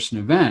in-person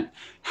event.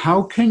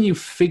 How can you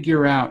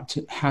figure out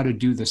how to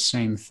do the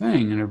same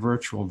thing in a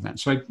virtual event?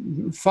 So I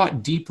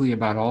thought deeply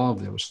about all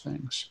of those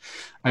things.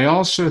 I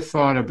also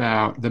thought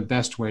about the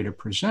best way to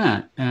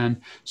present.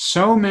 And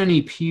so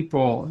many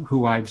people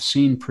who I've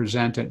seen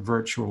present at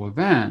virtual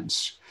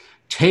events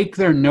take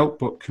their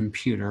notebook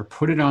computer,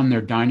 put it on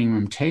their dining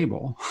room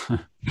table,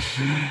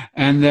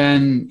 and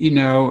then,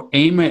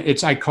 aim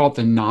it. I call it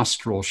the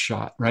nostril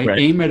shot, right?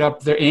 Aim it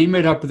up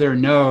their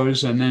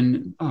nose, and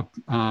then up.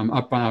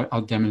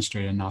 I'll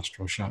demonstrate a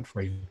nostril shot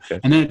for you. Okay.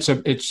 And then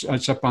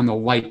it's up on the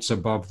lights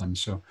above them.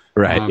 So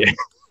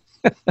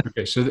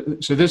okay, so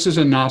this is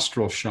a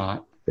nostril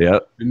shot. Yeah.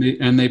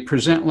 And they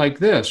present like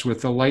this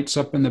with the lights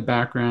up in the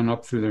background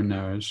up through their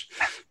nose.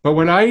 But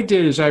what I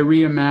did is I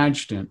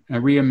reimagined.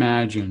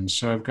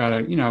 So I've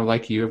got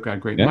like you, I've got a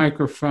great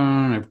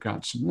microphone. I've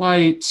got some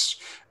lights.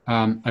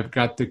 I've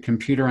got the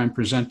computer I'm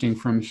presenting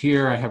from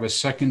here. I have a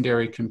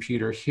secondary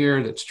computer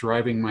here that's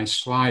driving my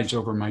slides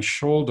over my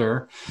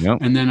shoulder. Yep.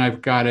 And then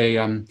I've got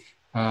a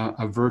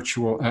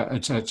virtual,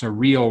 it's a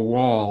real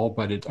wall,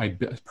 but I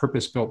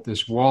purpose built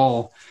this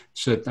wall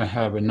so that I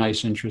have a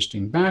nice,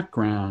 interesting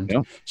background.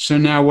 Yep. So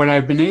now what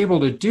I've been able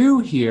to do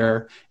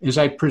here is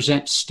I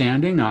present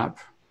standing up,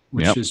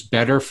 which is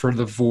better for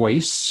the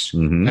voice,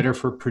 better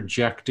for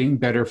projecting,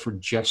 better for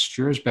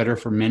gestures, better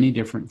for many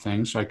different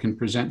things. So I can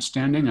present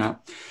standing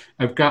up.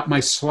 I've got my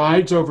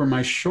slides over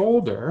my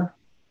shoulder,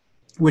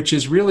 which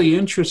is really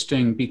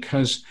interesting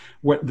because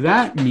what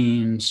that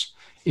means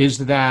is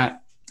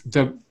that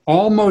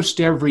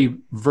almost every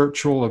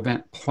virtual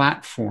event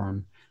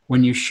platform,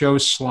 when you show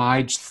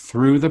slides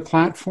through the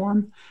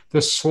platform,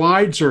 the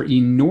slides are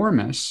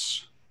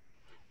enormous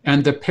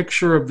and the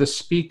picture of the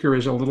speaker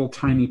is a little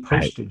tiny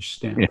postage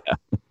stamp. Yeah.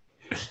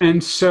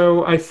 And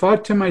so I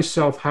thought to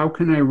myself, how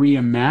can I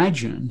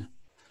reimagine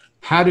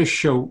how to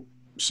show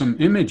some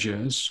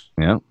images,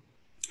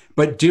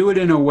 but do it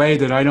in a way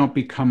that I don't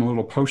become a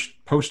little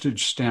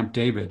postage stamp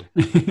David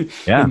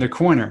in the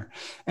corner.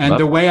 And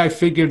the way I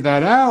figured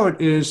that out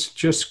is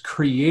just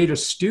create a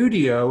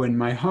studio in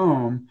my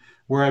home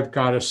where I've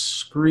got a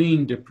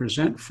screen to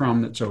present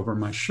from that's over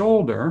my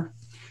shoulder.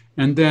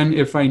 And then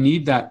if I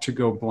need that to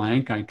go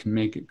blank, I can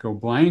make it go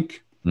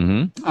blank.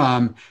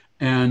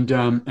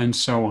 And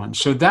so on.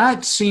 So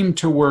that seemed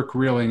to work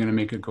really. I'm going to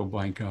make it go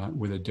blank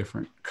with a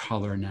different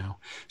color now.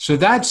 So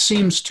that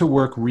seems to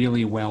work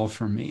really well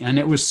for me. And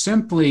it was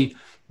simply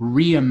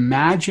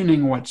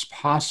reimagining what's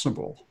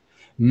possible,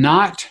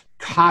 not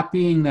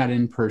copying that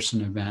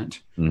in-person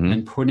event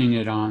and putting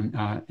it on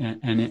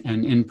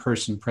an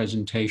in-person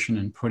presentation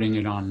and putting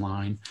it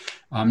online,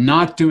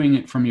 not doing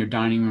it from your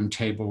dining room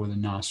table with a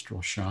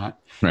nostril shot,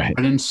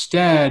 but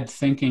instead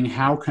thinking,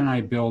 how can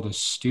I build a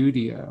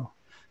studio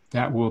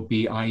that will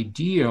be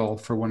ideal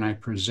for when I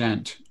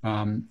present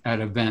at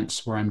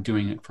events where I'm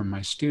doing it from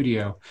my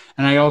studio.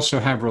 And I also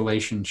have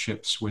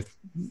relationships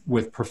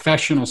with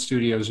professional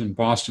studios in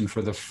Boston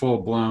for the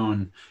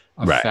full-blown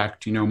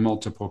effect,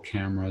 multiple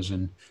cameras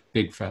and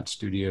big fat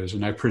studios.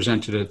 And I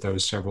presented at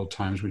those several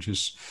times, which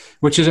is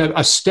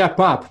a step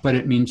up, but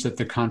it means that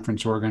the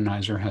conference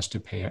organizer has to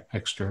pay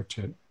extra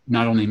to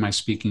not only my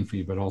speaking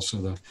fee, but also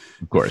the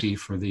fee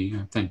for the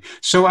thing.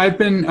 So I've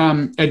been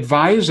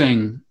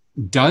advising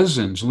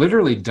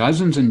literally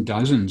dozens and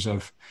dozens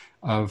of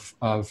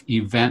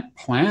event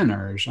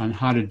planners on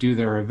how to do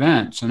their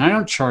events. And I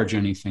don't charge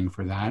anything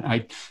for that.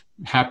 I'm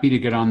happy to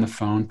get on the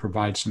phone,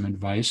 provide some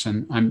advice.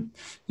 And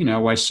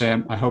I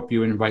say, I hope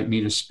you invite me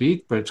to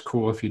speak, but it's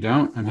cool if you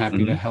don't. I'm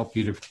happy to help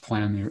you to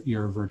plan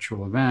your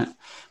virtual event.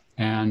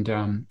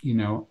 And,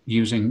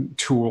 using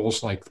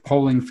tools like the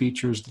polling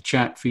features, the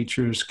chat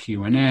features,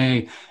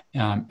 Q&A,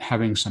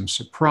 having some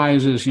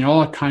surprises,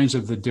 all kinds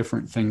of the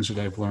different things that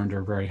I've learned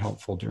are very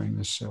helpful during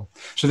this. So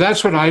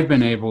that's what I've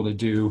been able to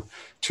do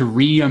to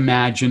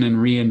reimagine and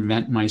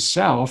reinvent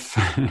myself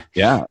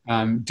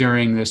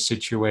during this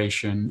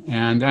situation.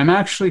 And I'm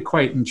actually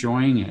quite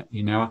enjoying it.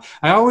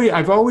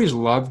 I've always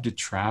loved to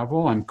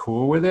travel. I'm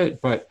cool with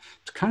it, but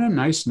it's kind of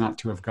nice not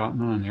to have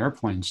gotten on an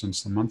airplane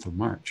since the month of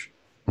March.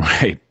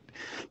 Right.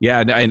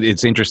 Yeah. And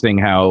it's interesting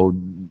how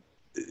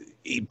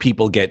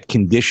people get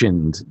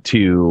conditioned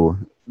to,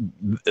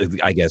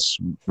 I guess,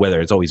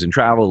 whether it's always in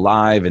travel,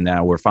 live, and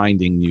now we're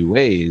finding new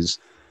ways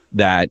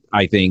that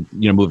I think,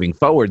 moving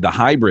forward, the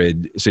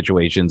hybrid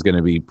situation is going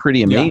to be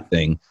pretty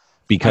amazing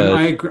because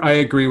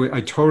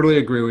I totally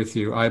agree with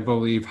you. I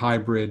believe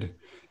hybrid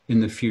in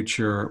the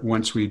future,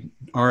 once we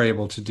are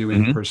able to do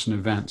in-person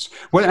events.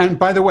 Well, and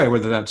by the way,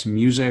 whether that's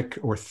music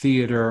or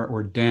theater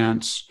or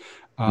dance,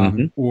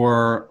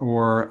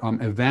 or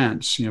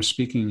events,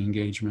 speaking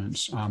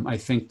engagements, I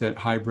think that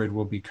hybrid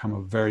will become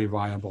a very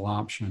viable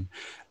option.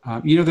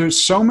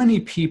 There's so many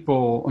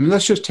people.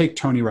 Let's just take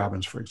Tony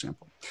Robbins, for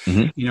example.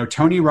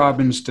 Tony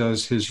Robbins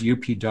does his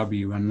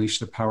UPW, Unleash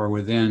the Power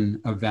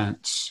Within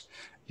events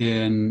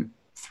in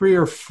 3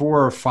 or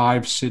 4 or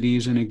 5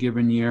 cities in a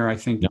given year. I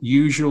think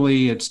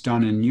usually it's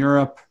done in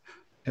Europe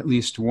at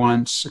least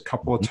once, a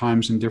couple of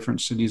times in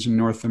different cities in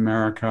North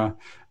America.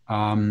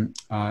 Often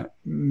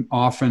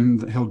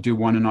he'll do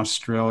one in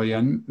Australia,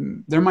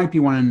 and there might be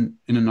one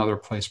in another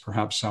place,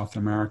 perhaps South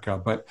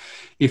America. But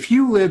if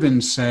you live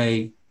in,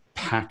 say,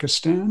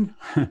 Pakistan,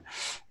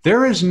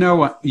 there is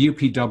no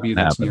UPW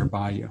that's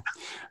nearby you.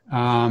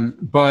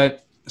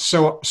 But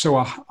so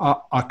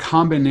a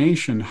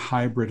combination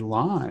hybrid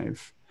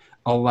live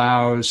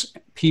allows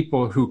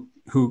people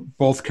who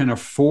both can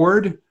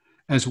afford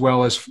as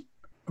well as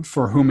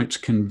for whom it's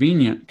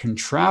convenient can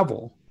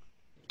travel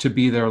to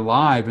be there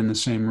live in the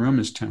same room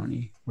as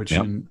Tony, which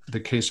in the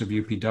case of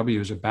UPW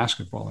is a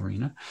basketball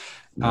arena.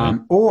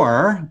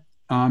 Or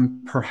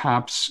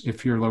perhaps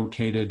if you're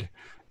located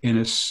in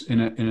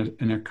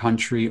a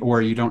country,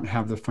 or you don't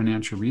have the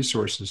financial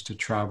resources to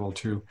travel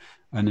to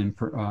an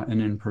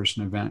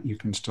in-person event, you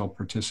can still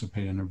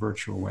participate in a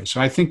virtual way.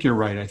 So I think you're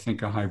right. I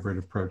think a hybrid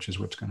approach is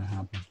what's going to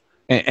happen.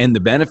 And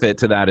the benefit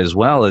to that as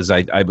well is,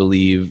 I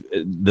believe,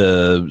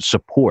 the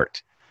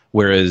support.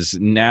 Whereas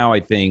now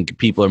I think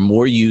people are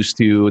more used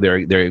to,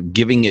 they're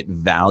giving it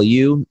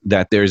value,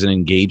 that there's an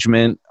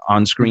engagement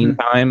on screen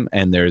time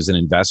and there's an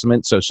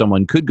investment. So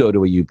someone could go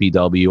to a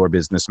UPW or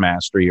Business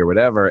Mastery or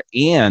whatever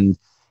and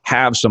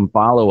have some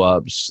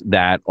follow-ups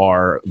that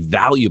are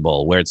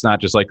valuable, where it's not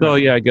just like, oh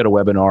yeah, I get a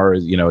webinar,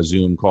 a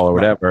Zoom call or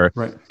whatever.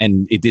 Right.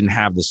 And it didn't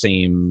have the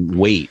same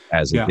weight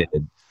as it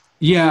did.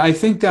 Yeah, I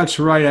think that's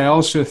right. I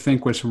also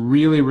think what's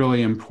really,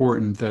 really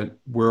important that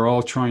we're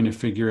all trying to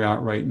figure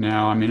out right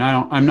now.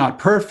 I'm not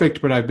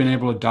perfect, but I've been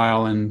able to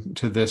dial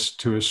into this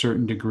to a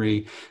certain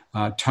degree.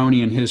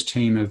 Tony and his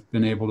team have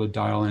been able to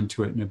dial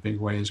into it in a big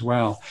way as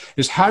well.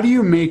 Is how do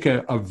you make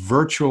a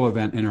virtual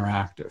event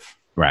interactive?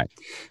 Right.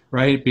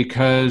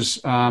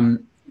 Because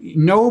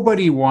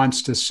nobody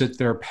wants to sit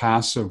there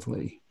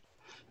passively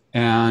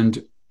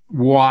and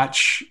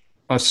watch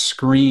a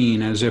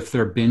screen as if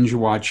they're binge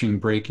watching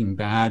Breaking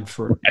Bad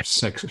for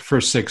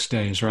 6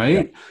 days,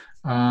 right?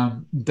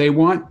 They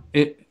want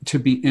it to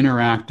be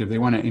interactive. They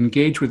want to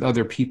engage with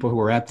other people who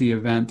are at the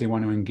event. They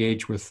want to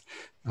engage with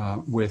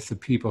the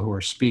people who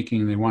are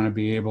speaking. They want to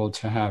be able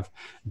to have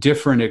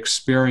different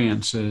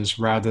experiences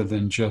rather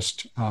than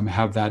just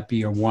have that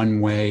be a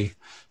one-way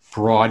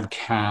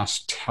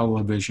broadcast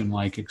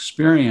television-like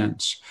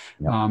experience,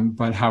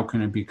 but how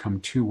can it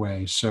become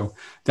two-way? So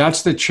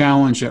that's the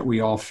challenge that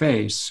we all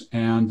face,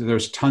 and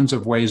there's tons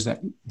of ways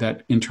that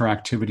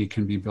interactivity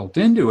can be built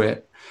into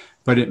it,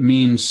 but it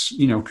means,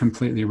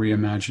 completely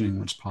reimagining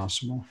what's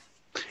possible.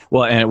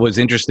 Well, and it was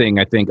interesting,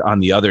 I think, on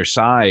the other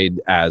side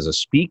as a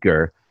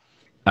speaker,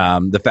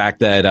 the fact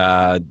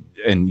that,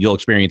 and you'll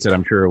experience it,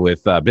 I'm sure,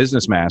 with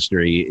Business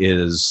Mastery,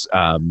 is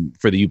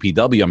for the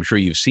UPW, I'm sure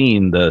you've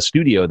seen the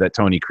studio that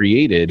Tony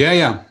created.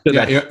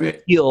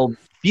 So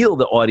feel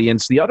the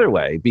audience the other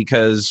way,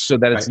 because so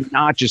that it's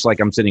not just like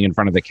I'm sitting in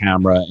front of the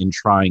camera and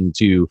trying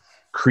to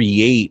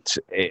create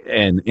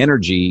an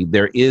energy.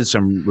 There is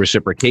some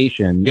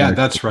reciprocation. Yeah,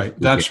 that's right.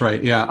 That's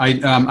right. Yeah,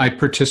 I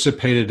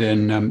participated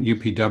in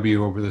UPW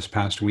over this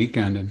past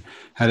weekend and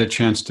had a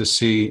chance to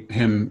see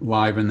him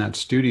live in that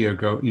studio.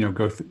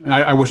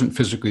 I wasn't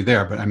physically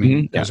there, but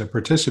as a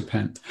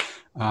participant,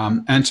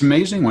 and it's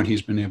amazing what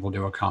he's been able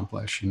to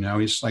accomplish.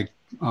 He's like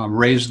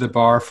raised the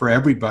bar for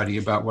everybody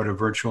about what a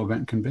virtual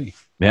event can be.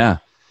 Yeah,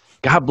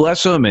 God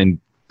bless him, and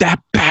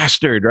that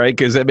bastard, right?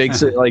 Because that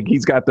makes it like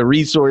he's got the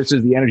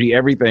resources, the energy,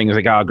 everything. It's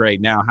like, oh,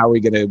 great. Now, how are we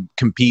going to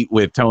compete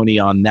with Tony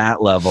on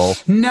that level?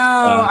 No,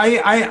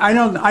 I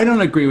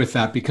don't agree with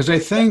that, because I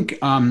think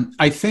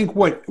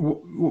what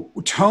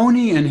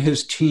Tony and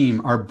his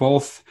team are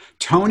both.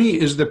 Tony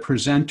is the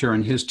presenter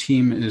and his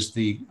team is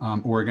the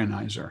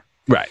organizer.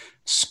 Right.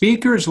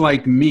 Speakers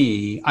like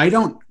me, I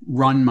don't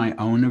run my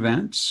own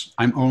events.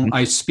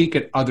 I speak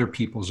at other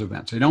people's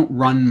events. I don't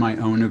run my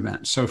own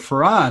events. So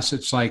for us,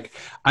 it's like,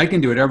 I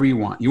can do whatever you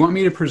want. You want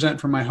me to present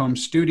from my home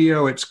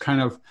studio? It's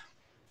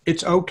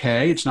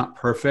okay. It's not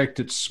perfect.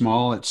 It's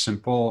small. It's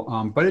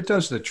simple, but it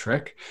does the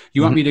trick.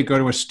 You want me to go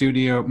to a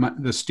studio,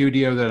 the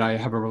studio that I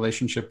have a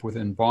relationship with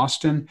in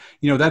Boston,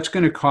 that's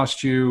going to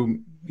cost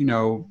you,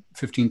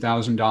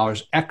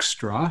 $15,000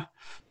 extra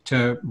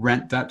to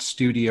rent that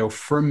studio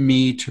for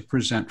me to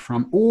present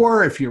from.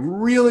 Or if you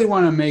really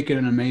want to make it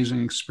an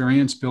amazing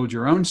experience, build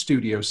your own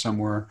studio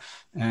somewhere.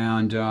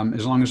 And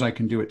as long as I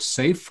can do it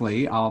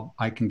safely,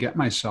 I can get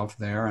myself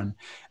there.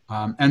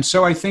 And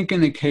so I think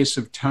in the case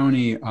of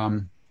Tony,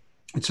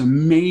 it's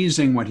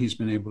amazing what he's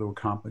been able to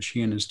accomplish,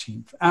 he and his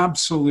team.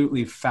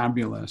 Absolutely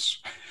fabulous.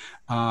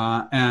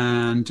 I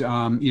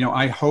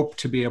hope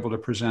to be able to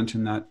present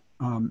in that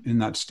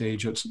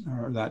stage, or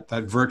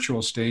that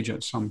virtual stage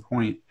at some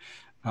point.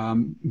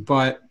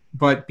 But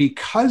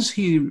because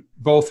he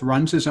both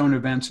runs his own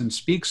events and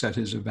speaks at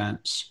his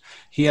events,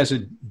 he has a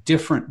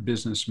different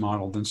business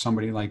model than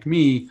somebody like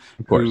me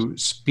who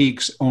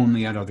speaks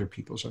only at other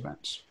people's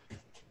events.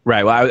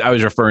 Right. Well, I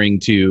was referring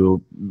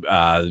to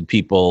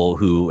people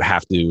who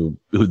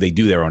they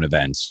do their own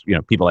events,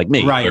 people like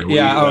me. Right.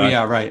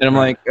 Yeah. Right. And I'm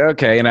like,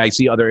 okay. And I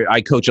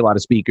coach a lot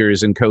of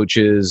speakers and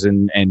coaches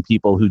and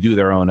people who do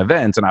their own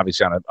events, and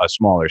obviously on a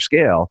smaller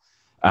scale.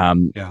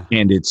 And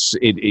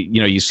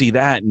you see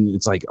that and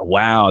it's like,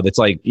 wow, that's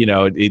like,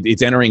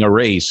 it's entering a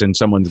race and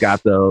someone's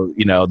got the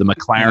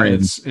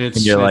McLaren and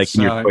you're like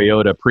in your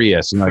Toyota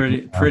Prius.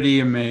 And pretty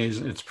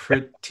amazing. It's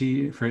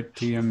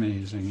pretty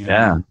amazing.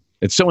 Yeah.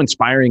 It's so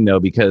inspiring though,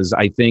 because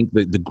I think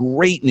that the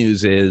great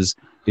news is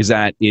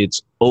that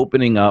it's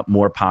opening up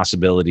more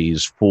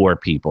possibilities for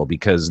people,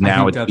 because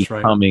now it's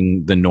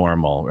becoming the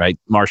normal, right?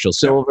 Marshall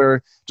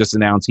Silver just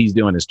announced he's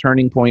doing his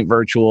Turning Point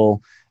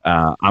virtual.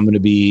 I'm going to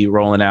be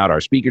rolling out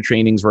our speaker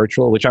trainings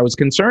virtual, which I was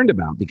concerned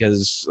about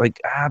because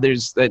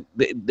there's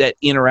that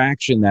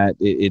interaction that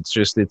it's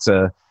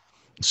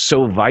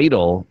so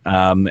vital.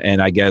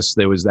 And I guess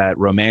there was that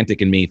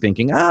romantic in me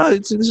thinking,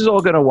 this is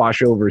all going to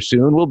wash over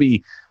soon. We'll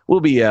be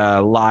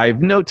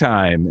live no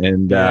time.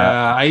 And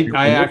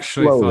I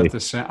actually thought the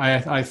same.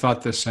 I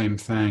thought the same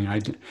thing.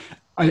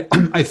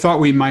 I thought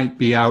we might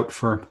be out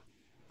for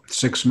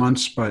 6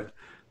 months, but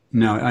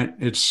no,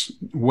 it's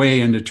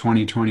way into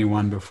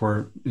 2021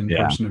 before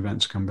in-person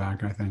events come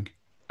back, I think.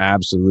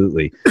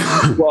 Absolutely.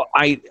 Well,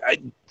 I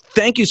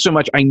thank you so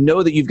much. I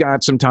know that you've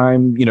got some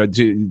time,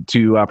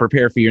 to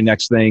prepare for your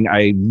next thing.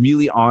 I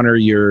really honor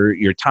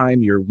your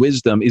time, your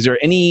wisdom. Is there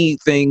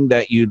anything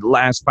that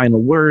last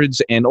final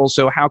words? And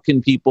also, how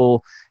can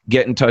people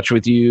get in touch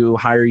with you,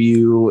 hire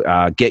you,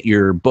 get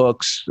your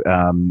books,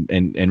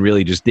 and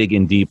really just dig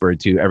in deeper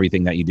to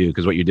everything that you do?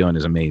 Because what you're doing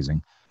is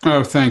amazing.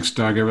 Oh, thanks,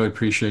 Doug. I really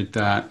appreciate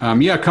that.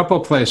 A couple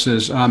of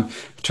places.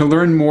 To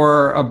learn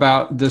more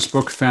about this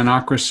book,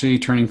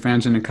 Fanocracy, Turning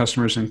Fans into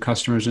Customers and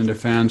Customers into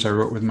Fans, I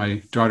wrote with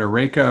my daughter,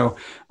 Reiko.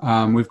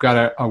 We've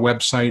got a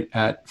website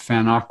at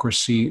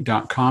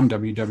fanocracy.com,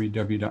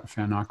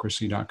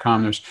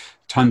 www.fanocracy.com. There's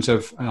tons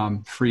of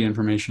free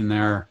information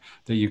there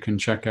that you can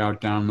check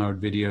out, download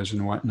videos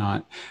and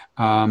whatnot.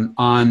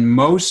 On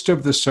most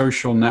of the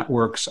social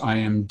networks, I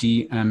am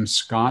DM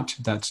Scott.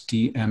 That's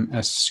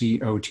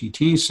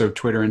DMSCOTT. So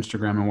Twitter,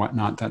 Instagram, and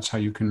whatnot. That's how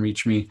you can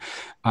reach me.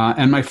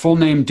 And my full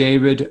name,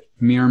 David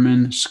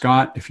Meerman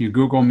Scott. If you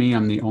Google me,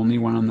 I'm the only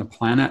one on the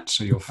planet.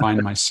 So you'll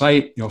find my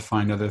site. You'll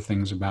find other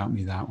things about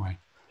me that way.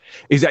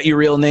 Is that your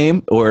real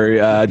name, or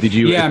did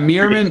you? Yeah,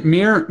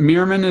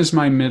 Meerman is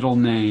my middle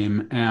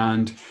name,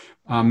 and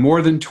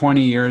more than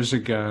 20 years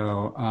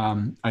ago,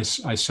 I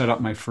set up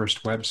my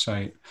first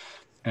website,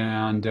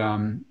 and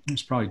it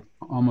was probably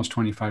almost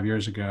 25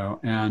 years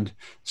ago. And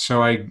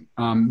so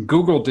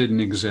Google didn't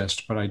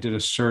exist, but I did a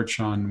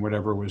search on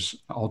whatever was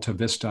Alta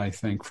Vista, I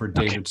think, for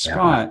David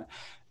Scott.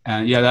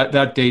 And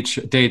that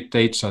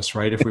dates us,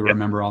 right? If we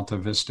remember Alta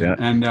Vista. Yeah.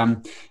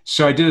 And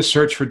so I did a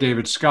search for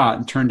David Scott,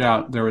 and turned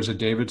out there was a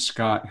David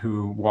Scott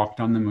who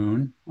walked on the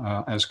moon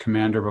as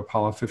commander of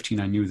Apollo 15.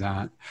 I knew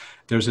that.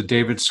 There's a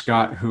David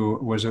Scott who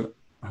was at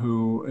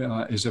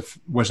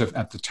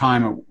the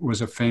time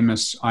was a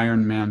famous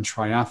Ironman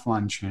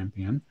triathlon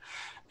champion,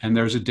 and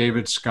there's a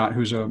David Scott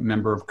who's a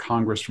member of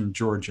Congress from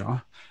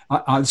Georgia.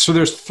 So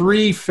there's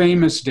 3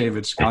 famous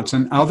David Scotts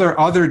and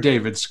other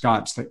David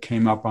Scotts that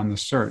came up on the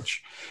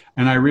search.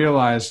 And I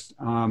realized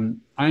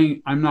I'm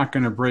not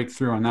going to break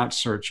through on that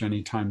search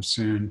anytime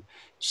soon.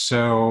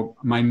 So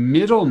my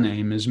middle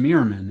name is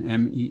Meerman,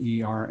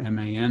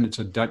 Meerman. It's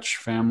a Dutch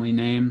family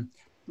name.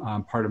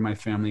 Part of my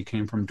family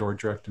came from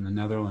Dordrecht in the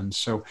Netherlands.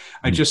 So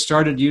I just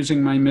started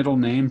using my middle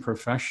name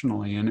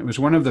professionally. And it was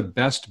one of the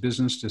best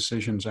business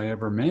decisions I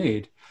ever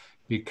made.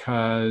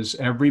 because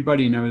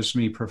everybody knows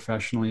me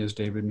professionally as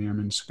David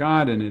Meerman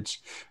Scott. And it's,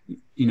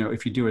 you know,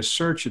 if you do a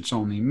search, it's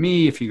only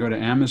me. If you go to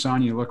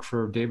Amazon, you look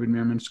for David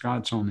Meerman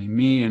Scott, it's only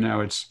me. You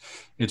know,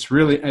 it's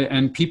really,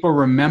 and people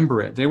remember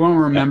it. They won't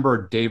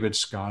remember David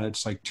Scott.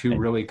 It's like two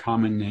really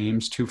common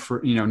names,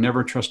 you know,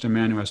 never trust a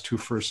man who has two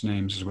first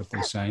names is what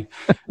they say.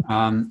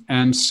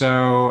 And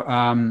so,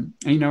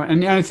 you know,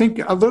 and I think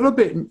a little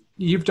bit,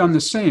 you've done the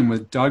same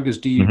with Doug as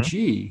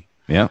D-U-G.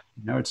 Yeah.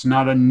 You know, it's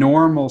not a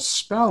normal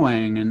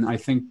spelling. And I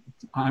think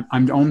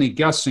I'm only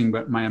guessing,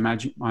 but I'm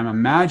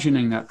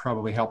imagining that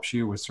probably helps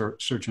you with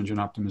search engine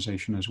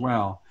optimization as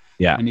well.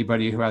 Yeah.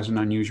 Anybody who has an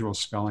unusual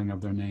spelling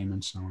of their name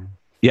and so on.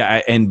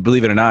 Yeah. And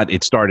believe it or not,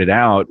 it started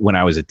out when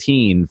I was a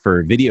teen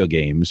for video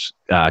games,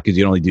 because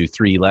you only do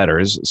 3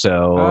 letters.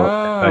 So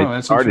I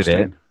started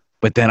it.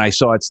 But then I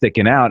saw it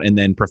sticking out. And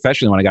then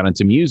professionally, when I got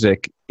into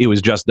music, it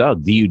was just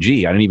Doug,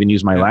 D-U-G. I didn't even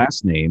use my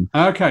last name.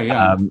 Okay,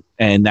 yeah.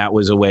 And that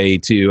was a way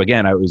to,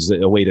 again, it was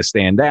a way to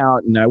stand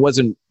out. And I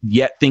wasn't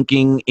yet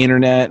thinking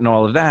internet and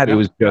all of that. Yeah. It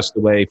was just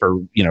a way for,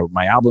 you know,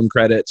 my album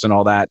credits and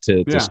all that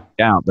to stick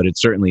out. But it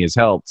certainly has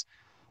helped.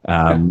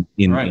 In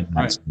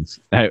that sense.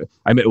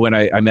 When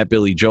I met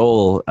Billy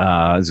Joel,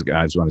 as when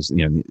I was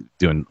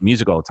doing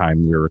music all the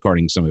time, we were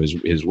recording some of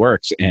his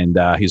works. And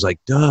he's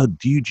like, Doug,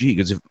 D-U-G,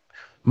 because if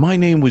my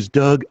name was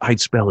Doug, I'd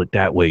spell it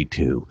that way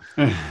too.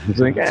 It's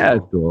like, yeah,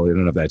 cool. I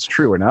don't know if that's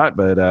true or not,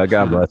 but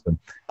God bless him.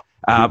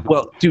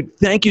 Well, dude,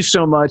 thank you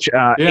so much.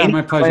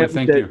 My pleasure.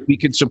 Thank you. We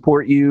could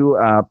support you.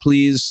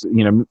 Please,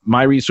 you know,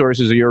 my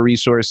resources are your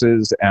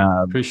resources.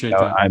 Appreciate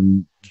that.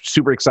 I'm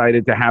super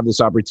excited to have this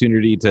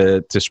opportunity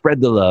to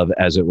spread the love,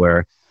 as it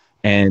were.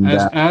 And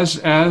as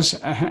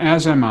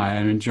am I. I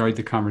enjoyed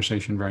the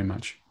conversation very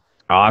much.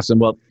 Awesome.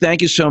 Well,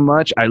 thank you so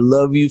much. I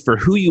love you for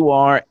who you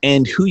are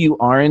and who you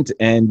aren't,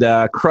 and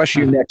crush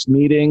your next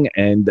meeting.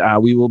 And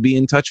we will be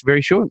in touch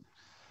very shortly.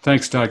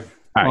 Thanks, Doug.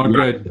 All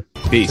good.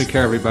 Peace. Take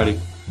care, everybody.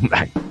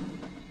 Bye.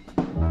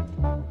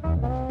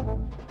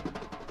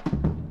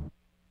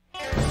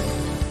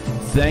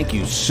 Thank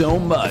you so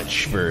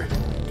much for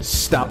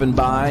stopping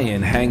by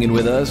and hanging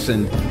with us.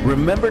 And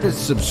remember to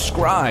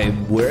subscribe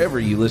wherever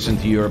you listen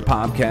to your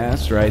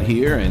podcasts right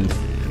here. And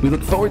we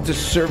look forward to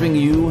serving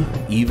you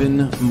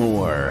even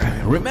more.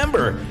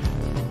 Remember,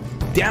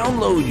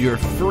 download your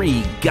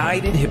free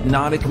guided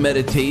hypnotic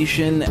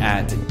meditation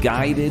at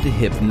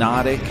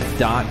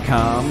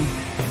guidedhypnotic.com.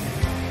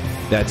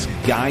 That's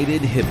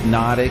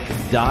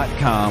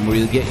guidedhypnotic.com, where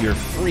you'll get your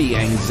free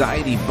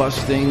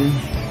anxiety-busting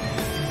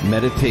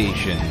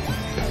meditation.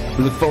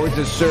 We look forward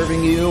to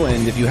serving you,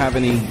 and if you have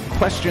any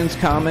questions,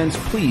 comments,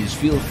 please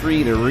feel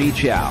free to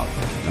reach out.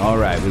 All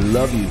right, we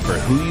love you for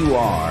who you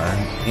are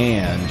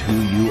and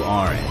who you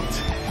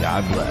aren't.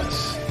 God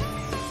bless.